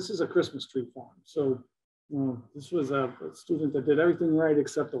not. This is a Christmas tree farm. So this was a student that did everything right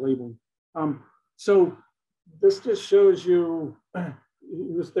except the labeling. So this just shows you,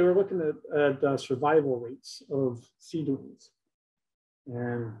 they were looking at survival rates of seedlings.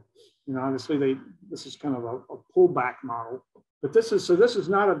 And obviously this is kind of a pullback model, but this is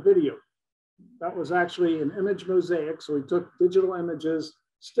not a video. That was actually an image mosaic. So we took digital images,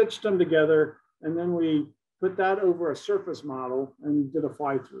 stitched them together, and then we put that over a surface model and did a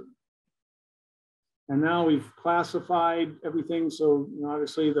fly-through. And now we've classified everything. So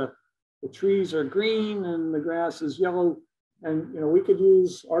obviously the trees are green and the grass is yellow. And we could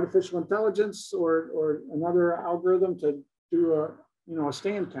use artificial intelligence or another algorithm to do a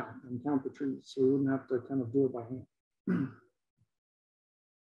stand count and count the trees. So we wouldn't have to kind of do it by hand.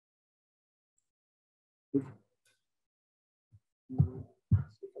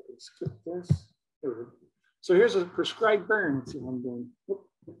 Skip this. So here's a prescribed burn. Let's see what I'm doing.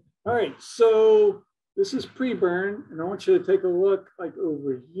 All right, so this is pre-burn, and I want you to take a look like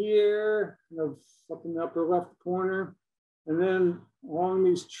over here, up in the upper left corner, and then along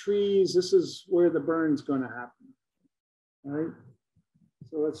these trees, this is where the burn's going to happen. All right,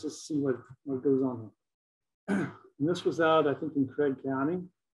 so let's just see what goes on here. And this was out, I think, in Craig County.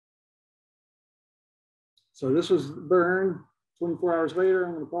 So this was burn. 24 hours later,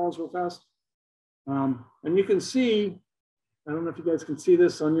 I'm going to pause real fast. And you can see, I don't know if you guys can see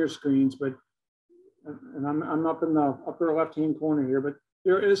this on your screens, but, and I'm up in the upper left-hand corner here, but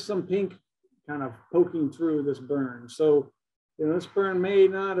there is some pink kind of poking through this burn. So, this burn may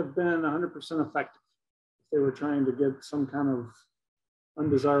not have been 100% effective if they were trying to get some kind of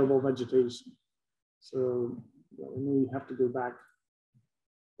undesirable vegetation. So we may have to go back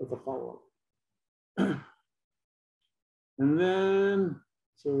with a follow-up. And then,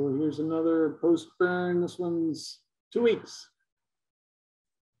 so here's another post-burn. This one's 2 weeks.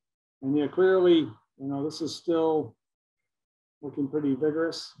 And yeah, clearly, this is still looking pretty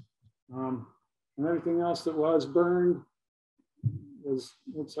vigorous. And everything else that was burned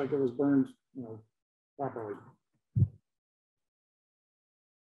looks like it was burned, properly.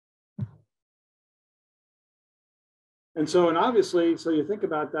 And so, and obviously, so you think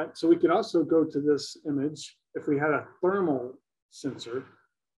about that. So we could also go to this image if we had a thermal sensor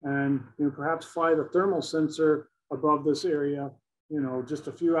and perhaps fly the thermal sensor above this area, just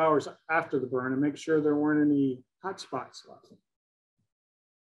a few hours after the burn and make sure there weren't any hot spots left.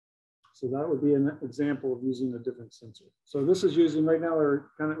 So that would be an example of using a different sensor. So this is using, right now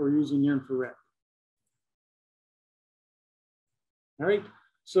we're using near infrared. All right,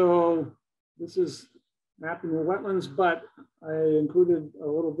 so this is mapping the wetlands, but I included a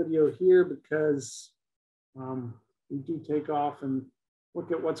little video here because we do take off and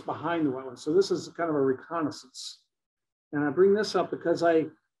look at what's behind the wetlands. So this is kind of a reconnaissance. And I bring this up because I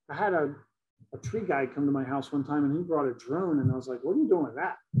had a tree guy come to my house one time and he brought a drone and I was like, what are you doing with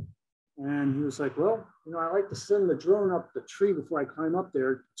that? And he was like, well, you know, I like to send the drone up the tree before I climb up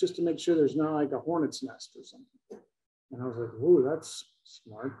there just to make sure there's not like a hornet's nest or something. And I was like, whoa, that's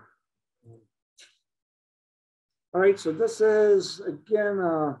smart. All right, so this is again,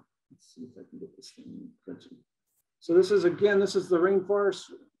 let's see if I can get this thing. So this is again, this is the rainforest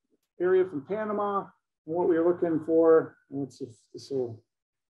area from Panama. And what we were looking for, let's see if this will,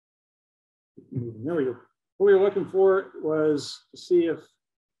 there we go. What we were looking for was to see if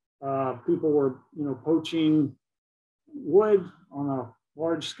people were, you know, poaching wood on a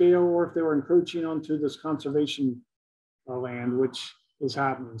large scale, or if they were encroaching onto this conservation land, which is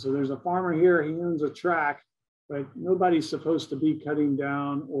happening. So there's a farmer here, he owns a tract, but nobody's supposed to be cutting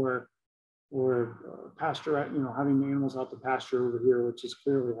down or pasture, you know, having the animals out to pasture over here, which is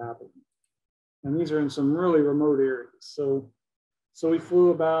clearly happening. And these are in some really remote areas. So we flew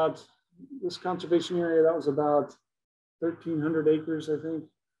about this conservation area, that was about 1,300 acres, I think.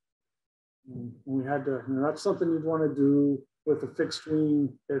 And we had to, you know, that's something you'd want to do with a fixed wing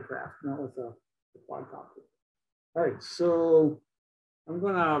aircraft, not with a quadcopter. All right, so I'm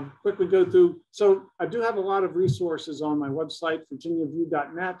going to quickly go through. So I do have a lot of resources on my website,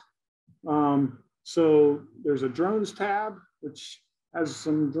 virginiaview.net. So there's a drones tab, which has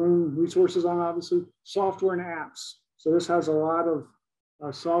some drone resources on, obviously, software and apps. So this has a lot of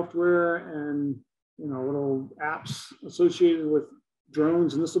software and, you know, little apps associated with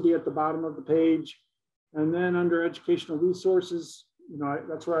drones, and this will be at the bottom of the page. And then under educational resources, you know,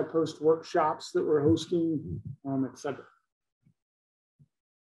 that's where I post workshops that we're hosting, etc.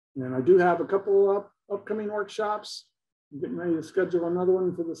 And I do have a couple upcoming workshops. I'm getting ready to schedule another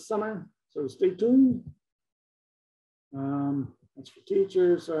one for the summer, so stay tuned. That's for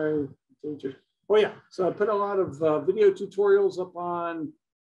teachers. Sorry, teachers. Oh yeah, so I put a lot of video tutorials up on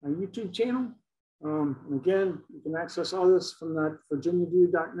my YouTube channel. And again, you can access all this from that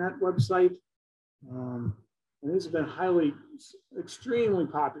virginiaview.net website. And these have been extremely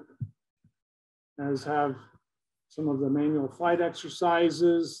popular, as have some of the manual flight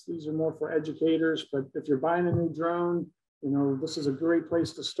exercises. These are more for educators, but if you're buying a new drone, you know, this is a great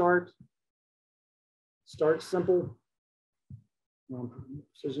place to start. Start simple. All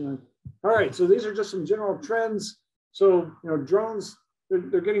right, so these are just some general trends. So, you know, drones,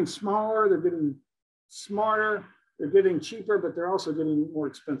 they're getting smaller, they're getting smarter, they're getting cheaper, but they're also getting more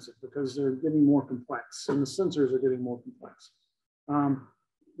expensive because they're getting more complex, and the sensors are getting more complex.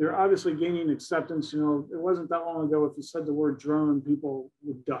 They're obviously gaining acceptance. You know, it wasn't that long ago, if you said the word drone, people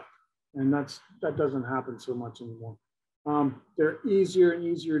would duck, and that doesn't happen so much anymore. They're easier and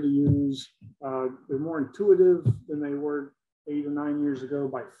easier to use. They're more intuitive than they were 8 or 9 years ago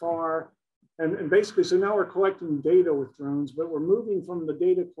by far. And basically, so now we're collecting data with drones, but we're moving from the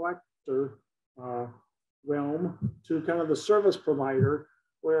data collector realm to kind of the service provider,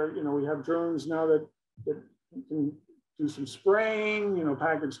 where, you know, we have drones now that can do some spraying, you know,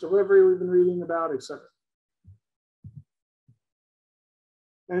 package delivery we've been reading about, etc.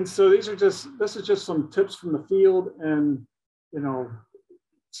 And so this is just some tips from the field, and, you know,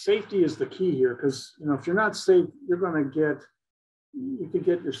 safety is the key here, because, you know, if you're not safe, you could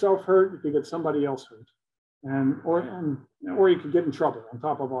get yourself hurt, you could get somebody else hurt, or you could get in trouble on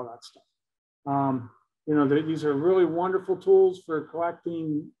top of all that stuff. You know, these are really wonderful tools for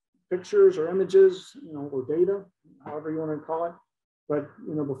collecting pictures or images, you know, or data, however you want to call it. But,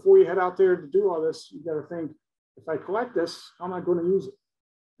 you know, before you head out there to do all this, you got to think, if I collect this, how am I going to use it?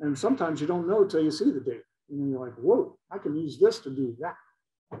 And sometimes you don't know until you see the data. And you're like, whoa, I can use this to do that.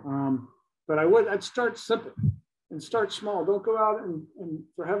 But I'd start simple and start small. Don't go out and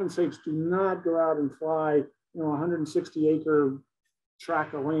for heaven's sakes, do not go out and fly, you know, 160-acre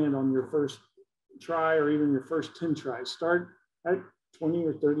tract of land on your first try, or even your first 10 tries. Start at 20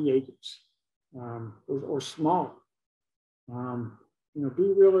 or 30 acres, or small. You know,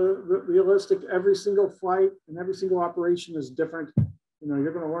 be realistic. Every single flight and every single operation is different. You know,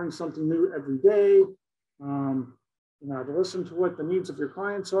 you're going to learn something new every day. You know, to listen to what the needs of your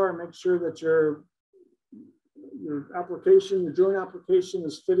clients are, and make sure that your application, your drone application,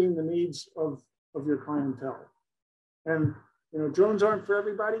 is fitting the needs of your clientele. And, you know, drones aren't for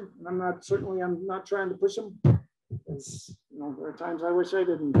everybody, and I'm not trying to push them. Because, you know, there are times I wish I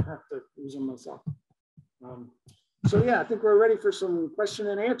didn't have to use them myself. So yeah, I think we're ready for some question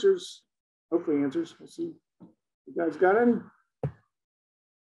and answers. Hopefully answers. We'll see. You guys got any?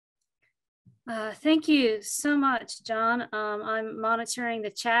 Thank you so much, John. I'm monitoring the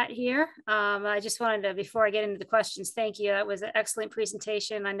chat here. I just wanted to, before I get into the questions, thank you. That was an excellent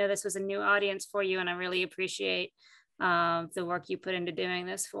presentation. I know this was a new audience for you, and I really appreciate the work you put into doing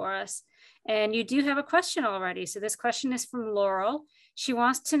this for us. And you do have a question already. So this question is from Laurel. She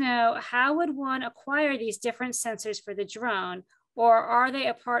wants to know, how would one acquire these different sensors for the drone, or are they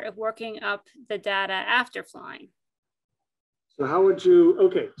a part of working up the data after flying? So how would you,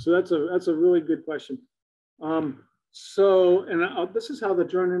 okay, so that's a really good question. This is how the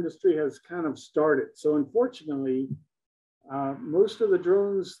drone industry has kind of started. So unfortunately, most of the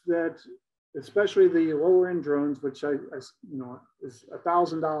drones that, especially the lower end drones, which is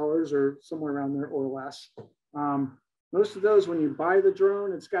 $1,000 or somewhere around there or less. Most of those, when you buy the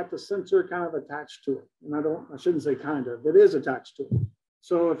drone, it's got the sensor kind of attached to it. And I shouldn't say kind of, it is attached to it.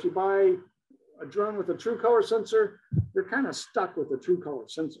 So if you buy a drone with a true color sensor, you're kind of stuck with a true color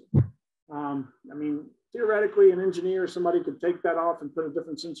sensor. I mean, theoretically, an engineer, somebody could take that off and put a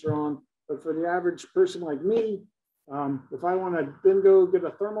different sensor on. But for the average person like me, if I want to then go get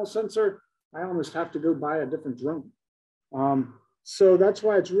a thermal sensor, I almost have to go buy a different drone. So that's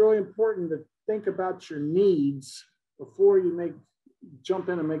why it's really important to think about your needs before you jump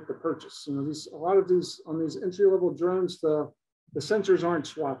in and make the purchase. You know, a lot of these on these entry-level drones, the sensors aren't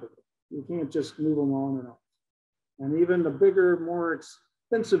swappable. You can't just move them on and off. And even the bigger, more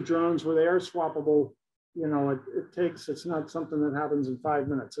expensive drones where they are swappable, you know, it's not something that happens in 5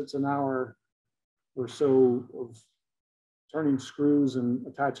 minutes. It's an hour or so of turning screws and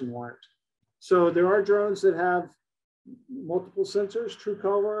attaching wires. So there are drones that have multiple sensors, true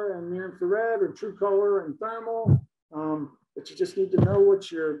color and near infrared, or true color and thermal, but you just need to know what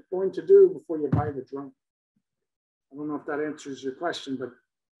you're going to do before you buy the drone. I don't know if that answers your question, but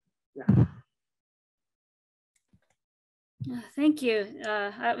yeah. Thank you.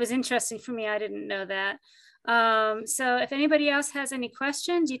 That was interesting for me. I didn't know that. So if anybody else has any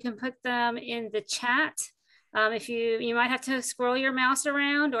questions, you can put them in the chat. If you might have to scroll your mouse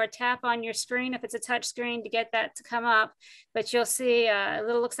around or tap on your screen if it's a touch screen to get that to come up, but you'll see a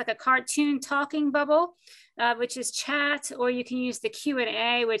little, looks like a cartoon talking bubble, which is chat, or you can use the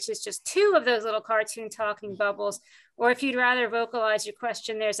Q&A, which is just 2 of those little cartoon talking bubbles. Or if you'd rather vocalize your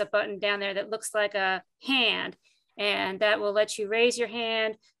question, there's a button down there that looks like a hand, and that will let you raise your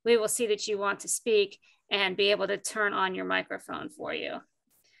hand. We will see that you want to speak and be able to turn on your microphone for you.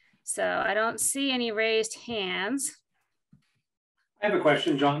 So I don't see any raised hands. I have a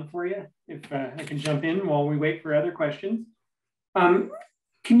question, John, for you, if I can jump in while we wait for other questions.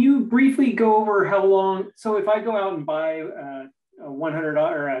 Can you briefly go over how long, so if I go out and buy a $100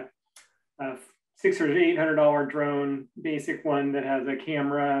 or a $600 or $800 drone, basic one that has a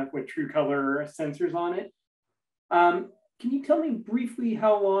camera with true color sensors on it, can you tell me briefly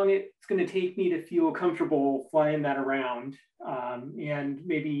how long it's going to take me to feel comfortable flying that around? And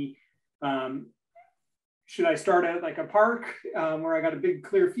maybe, should I start at like a park where I got a big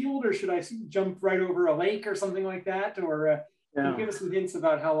clear field, or should I jump right over a lake or something like that? Or can you give us some hints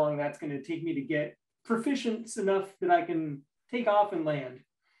about how long that's going to take me to get proficient enough that I can take off and land?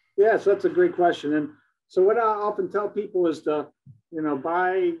 Yeah, so that's a great question. And so what I often tell people is to, you know,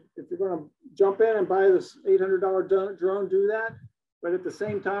 if you're going to jump in and buy this $800 drone, do that. But at the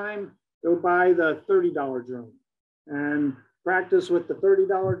same time, go buy the $30 drone and practice with the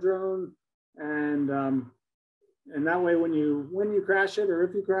 $30 drone. And that way, when you crash it, or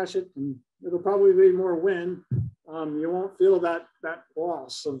if you crash it, and it'll probably be more wind, you won't feel that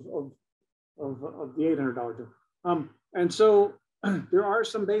loss of the $800 drone. And so there are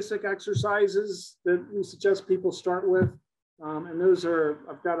some basic exercises that we suggest people start with. And those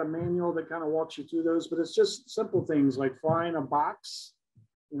I've got a manual that kind of walks you through those, but it's just simple things like flying a box,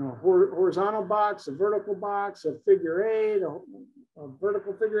 you know, a horizontal box, a vertical box, a figure eight, a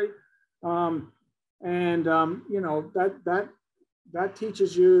vertical figure eight. You know, that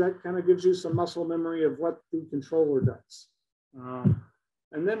teaches you, that kind of gives you some muscle memory of what the controller does.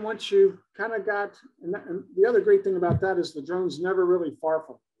 And then once you've kind of got, and the other great thing about that is the drone's never really far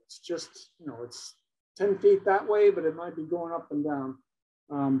from it. It's just, you know, it's 10 feet that way, but it might be going up and down.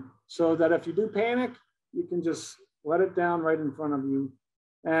 So that if you do panic, you can just let it down right in front of you.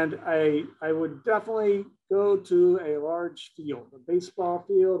 And I would definitely go to a large field, a baseball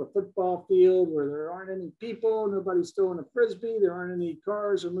field, a football field where there aren't any people, nobody's throwing a Frisbee, there aren't any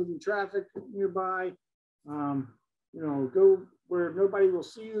cars or moving traffic nearby. You know, go where nobody will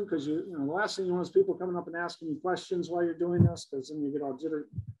see you, because you know the last thing you want is people coming up and asking you questions while you're doing this, because then you get all jittery.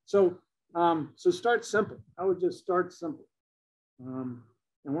 So start simple. I would just start simple.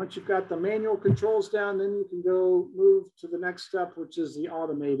 And once you've got the manual controls down, then you can go move to the next step, which is the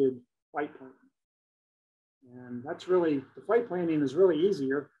automated flight planning. And that's really, the flight planning is really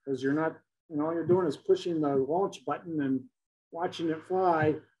easier because you're not, all you're doing is pushing the launch button and watching it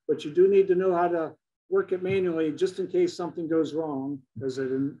fly, but you do need to know how to work it manually just in case something goes wrong, because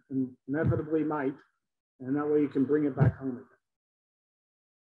it inevitably might. And that way you can bring it back home again.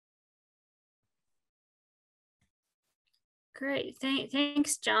 Great,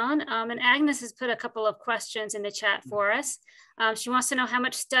 thanks, John. And Agnes has put a couple of questions in the chat for us. She wants to know how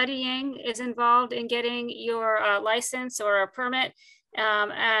much studying is involved in getting your license or a permit,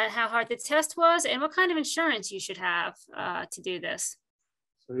 how hard the test was, and what kind of insurance you should have to do this.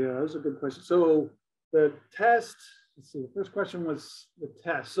 So yeah, that was a good question. So the test, let's see, the first question was the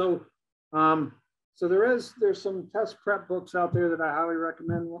test. So there's some test prep books out there that I highly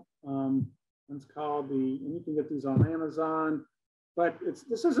recommend. It's called and you can get these on Amazon, but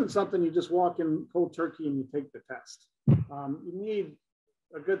this isn't something you just walk in cold turkey and you take the test. You need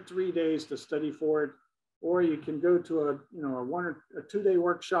a good 3 days to study for it, or you can go to a 1 or 2 day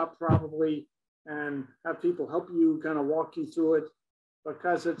workshop probably and have people help you kind of walk you through it,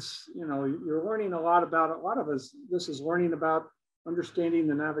 because it's, you're learning a lot about it. A lot of this is learning about understanding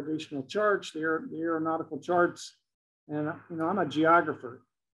the navigational charts, the aeronautical charts. And, I'm a geographer.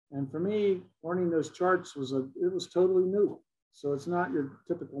 And for me, learning those charts was totally new. So it's not your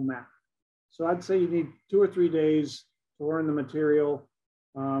typical map. So I'd say you need 2 or 3 days to learn the material.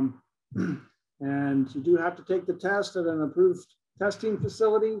 And you do have to take the test at an approved testing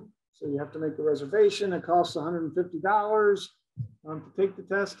facility. So you have to make a reservation. It costs $150 to take the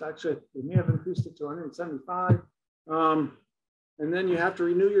test. Actually, we may have increased it to $175. And then you have to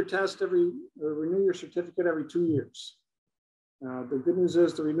renew your renew your certificate every 2 years. The good news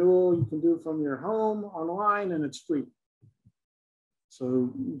is the renewal you can do from your home online, and it's free.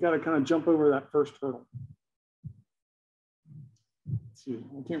 So you got to kind of jump over that first hurdle. Let's see,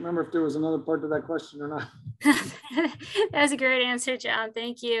 I can't remember if there was another part to that question or not. That's a great answer, John.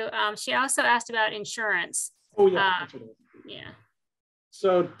 Thank you. She also asked about insurance. Oh yeah. Yeah.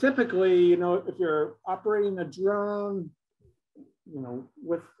 So typically, if you're operating a drone,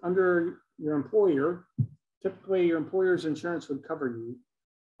 under your employer, typically your employer's insurance would cover you.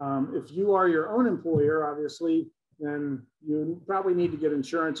 If you are your own employer, obviously, then you probably need to get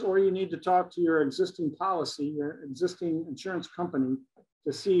insurance, or you need to talk to your existing policy, your existing insurance company,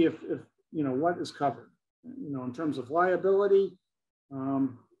 to see if what is covered, in terms of liability,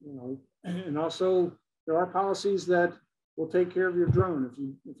 and also there are policies that will take care of your drone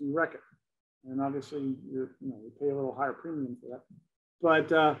if you wreck it. And obviously you pay a little higher premium for that.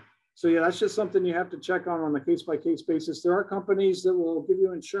 But so yeah, that's just something you have to check on a case-by-case basis. There are companies that will give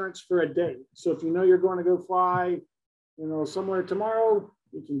you insurance for a day. So if you're going to go fly, somewhere tomorrow,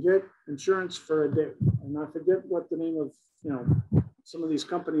 you can get insurance for a day. And I forget what the name of, some of these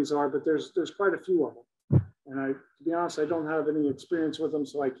companies are, but there's quite a few of them. And to be honest, I don't have any experience with them,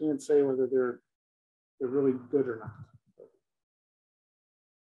 so I can't say whether they're really good or not.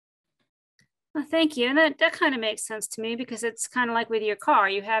 Well, thank you. And that kind of makes sense to me, because it's kind of like with your car.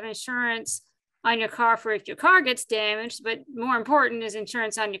 You have insurance on your car for if your car gets damaged, but more important is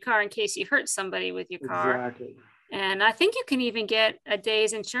insurance on your car in case you hurt somebody with your car. Exactly. And I think you can even get a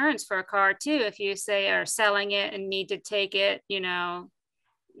day's insurance for a car too, if you say are selling it and need to take it, to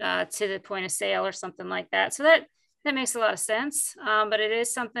the point of sale or something like that. So that makes a lot of sense. But it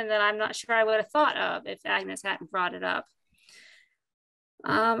is something that I'm not sure I would have thought of if Agnes hadn't brought it up.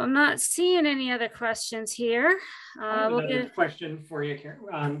 I'm not seeing any other questions here. We'll get a question for you,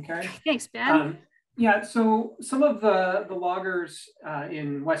 Karen. Thanks, Ben. Yeah, so some of the loggers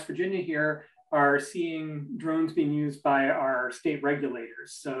in West Virginia here are seeing drones being used by our state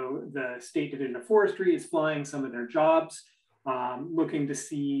regulators. So the State Division of Forestry is flying some of their jobs, looking to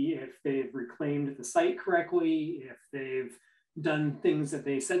see if they've reclaimed the site correctly, if they've done things that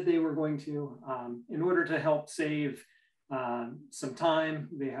they said they were going to, in order to help save some time.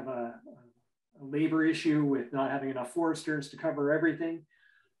 They have a labor issue with not having enough foresters to cover everything.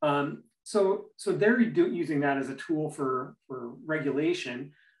 So they're using that as a tool for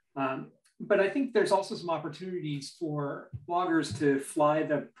regulation. But I think there's also some opportunities for loggers to fly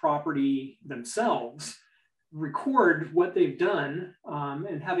the property themselves, record what they've done,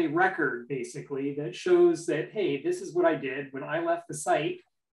 and have a record basically that shows that, hey, this is what I did when I left the site.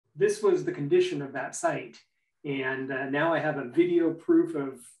 This was the condition of that site. And now I have a video proof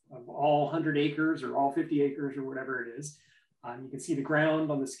of all 100 acres or all 50 acres or whatever it is. You can see the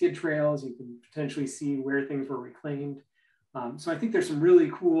ground on the skid trails. You can potentially see where things were reclaimed. So I think there's some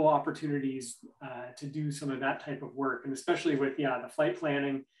really cool opportunities to do some of that type of work. And especially with, the flight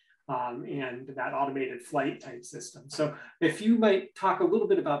planning, and that automated flight type system. So if you might talk a little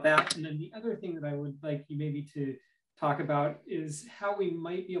bit about that. And then the other thing that I would like you maybe to talk about is how we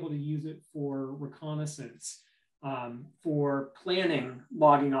might be able to use it for reconnaissance, for planning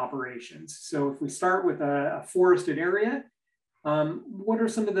logging operations. So if we start with a forested area, what are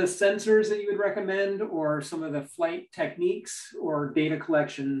some of the sensors that you would recommend, or some of the flight techniques or data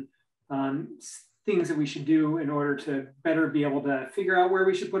collection things that we should do in order to better be able to figure out where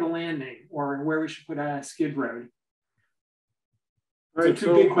we should put a landing or where we should put a skid road? Right, so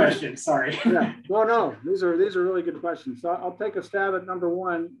two big questions, sorry. Yeah, no, these are really good questions. So I'll take a stab at number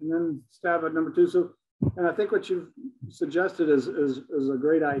one and then stab at number two. So, and I think what you've suggested is a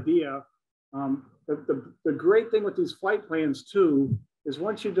great idea. The great thing with these flight plans too is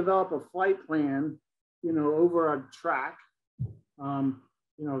once you develop a flight plan, over a track,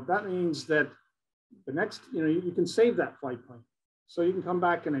 that means that the next, you can save that flight plan. So you can come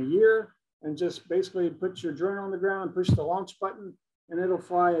back in a year and just basically put your drone on the ground, push the launch button, and it'll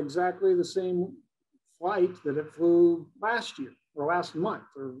fly exactly the same flight that it flew last year or last month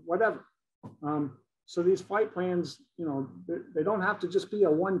or whatever. So these flight plans, they don't have to just be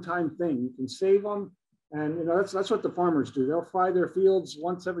a one-time thing. You can save them, and that's what the farmers do. They'll fly their fields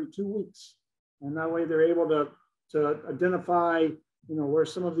once every 2 weeks, and that way they're able to identify, where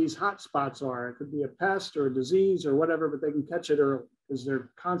some of these hot spots are. It could be a pest or a disease or whatever, but they can catch it early because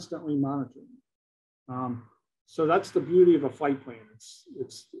they're constantly monitoring. So that's the beauty of a flight plan.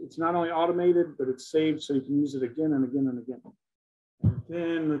 It's not only automated, but it's saved so you can use it again and again and again. And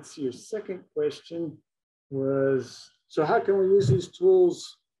then let's see, your second question was, so how can we use these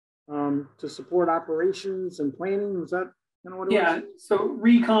tools to support operations and planning? Was that kind of what it was? Yeah, so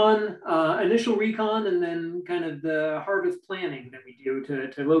recon, initial recon, and then kind of the harvest planning that we do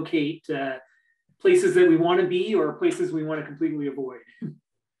to locate places that we want to be or places we want to completely avoid.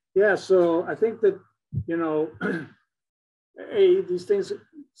 Yeah, so I think that, these things,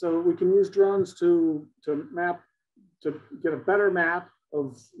 so we can use drones to map, to get a better map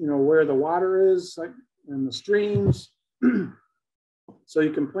of, where the water is, like, and the streams. So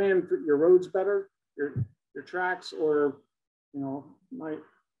you can plan your roads better, your tracks, or, my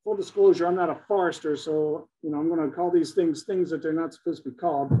full disclosure, I'm not a forester, so, I'm going to call these things that they're not supposed to be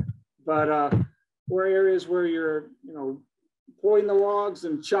called, but or areas where you're, pulling the logs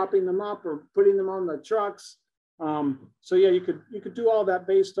and chopping them up or putting them on the trucks. So yeah, you could do all that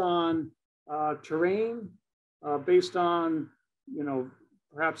based on terrain, based on,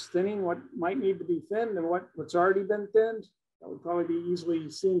 perhaps thinning what might need to be thinned and what's already been thinned. That would probably be easily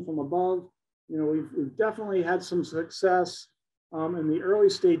seen from above. We've definitely had some success in the early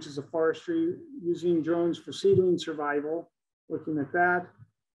stages of forestry using drones for seedling survival, looking at that.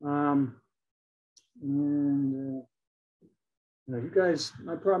 You guys,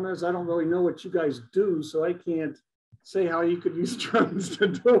 my problem is I don't really know what you guys do, so I can't say how you could use drones to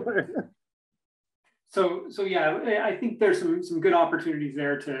do it. So yeah, I think there's some good opportunities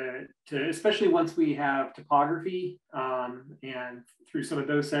there to especially once we have topography and through some of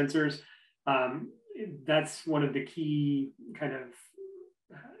those sensors. That's one of the key kind of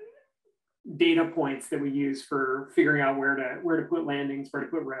data points that we use for figuring out where to put landings, where to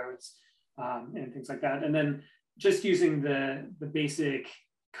put roads, and things like that. And then just using the basic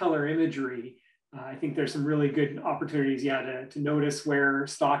color imagery, I think there's some really good opportunities, to notice where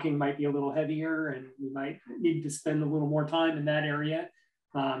stalking might be a little heavier, and we might need to spend a little more time in that area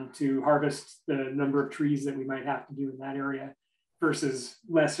to harvest the number of trees that we might have to do in that area versus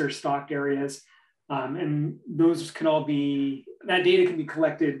lesser stalked areas. And those can all that data can be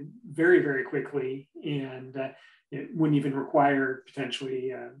collected very, very quickly, and it wouldn't even require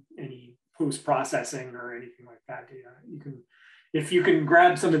potentially any post-processing or anything like that. If you can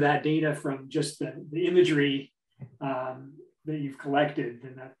grab some of that data from just the imagery that you've collected,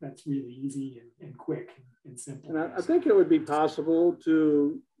 then that's really easy and quick and simple. And I think it would be possible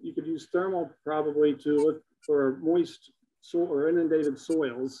you could use thermal probably to look for moist soil or inundated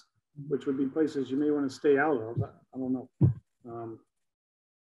soils, which would be places you may want to stay out of. I don't know.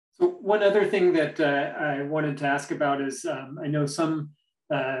 So one other thing that I wanted to ask about is I know some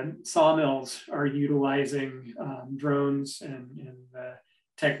sawmills are utilizing drones and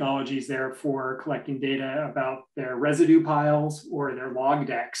technologies there for collecting data about their residue piles or their log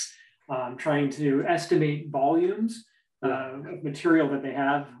decks, trying to estimate volumes of material that they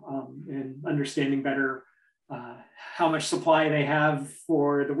have and understanding better how much supply they have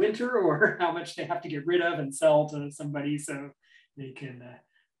for the winter or how much they have to get rid of and sell to somebody so they can.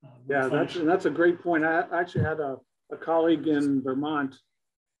 That's a great point. I actually had a colleague in Vermont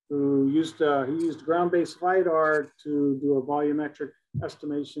who used ground-based LiDAR to do a volumetric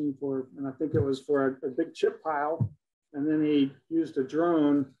estimation for, and I think it was for a big chip pile. And then he used a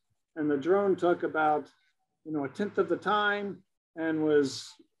drone, and the drone took about, you know, 1/10 of the time and was,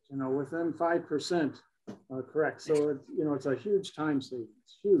 you know, within 5% correct. So, it's, you know, it's a huge time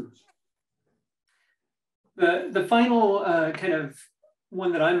savings, huge. The final kind of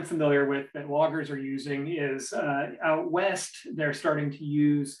one that I'm familiar with that loggers are using is out west, they're starting to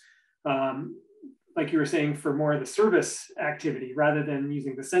use, like you were saying, for more of the service activity, rather than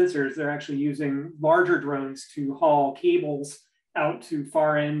using the sensors, they're actually using larger drones to haul cables out to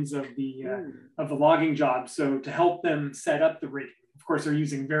far ends of the logging job. So to help them set up the rigging, of course, they're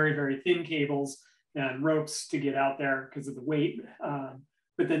using very, very thin cables and ropes to get out there because of the weight.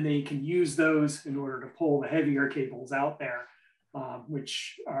 But then they can use those in order to pull the heavier cables out there,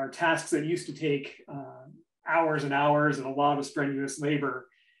 which are tasks that used to take hours and hours and a lot of strenuous labor,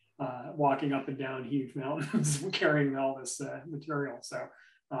 walking up and down huge mountains, carrying all this material. So,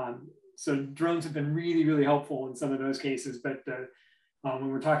 so drones have been really, really helpful in some of those cases. But when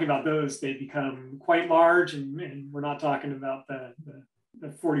we're talking about those, they become quite large, and we're not talking about the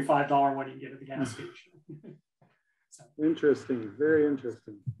 $45 one you get at the gas station. So. Interesting, very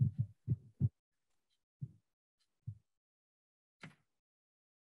interesting.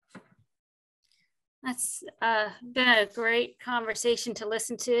 That's been a great conversation to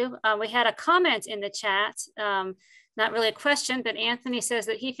listen to. We had a comment in the chat, not really a question, but Anthony says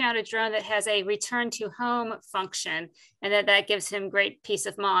that he found a drone that has a return to home function, and that gives him great peace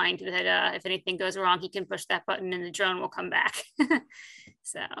of mind that if anything goes wrong, he can push that button and the drone will come back.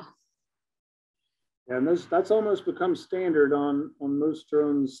 So. Yeah, and that's almost become standard on most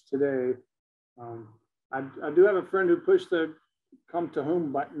drones today. I do have a friend who pushed the come to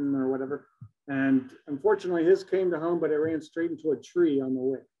home button or whatever, and unfortunately his came to home, but it ran straight into a tree on the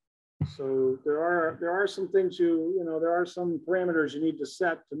way. So there are some things there are some parameters you need to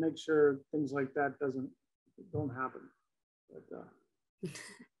set to make sure things like that don't happen. But,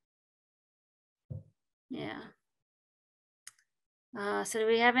 yeah. So do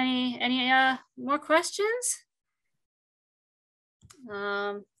we have any more questions?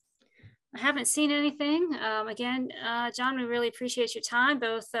 I haven't seen anything. Again, John, we really appreciate your time,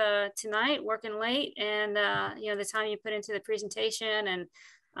 both tonight, working late, and the time you put into the presentation, and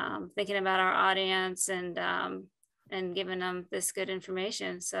thinking about our audience, and giving them this good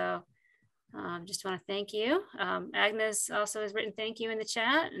information. So just want to thank you. Agnes also has written thank you in the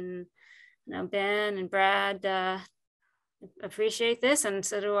chat, and Ben and Brad appreciate this, and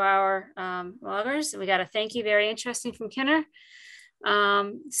so do our loggers. We got a thank you, very interesting, from Kenner.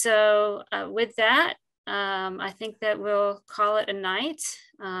 So with that, I think that we'll call it a night,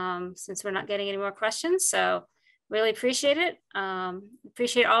 since we're not getting any more questions. So really appreciate it.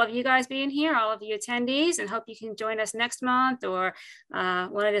 Appreciate all of you guys being here, all of you attendees, and hope you can join us next month or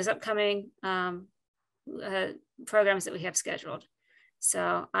one of those upcoming programs that we have scheduled.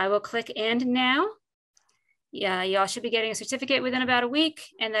 So I will click end now. Yeah, y'all should be getting a certificate within about a week,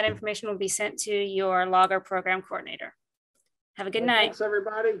 and that information will be sent to your logger program coordinator. Have a good night. Thanks,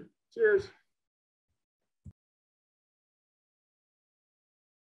 everybody. Cheers.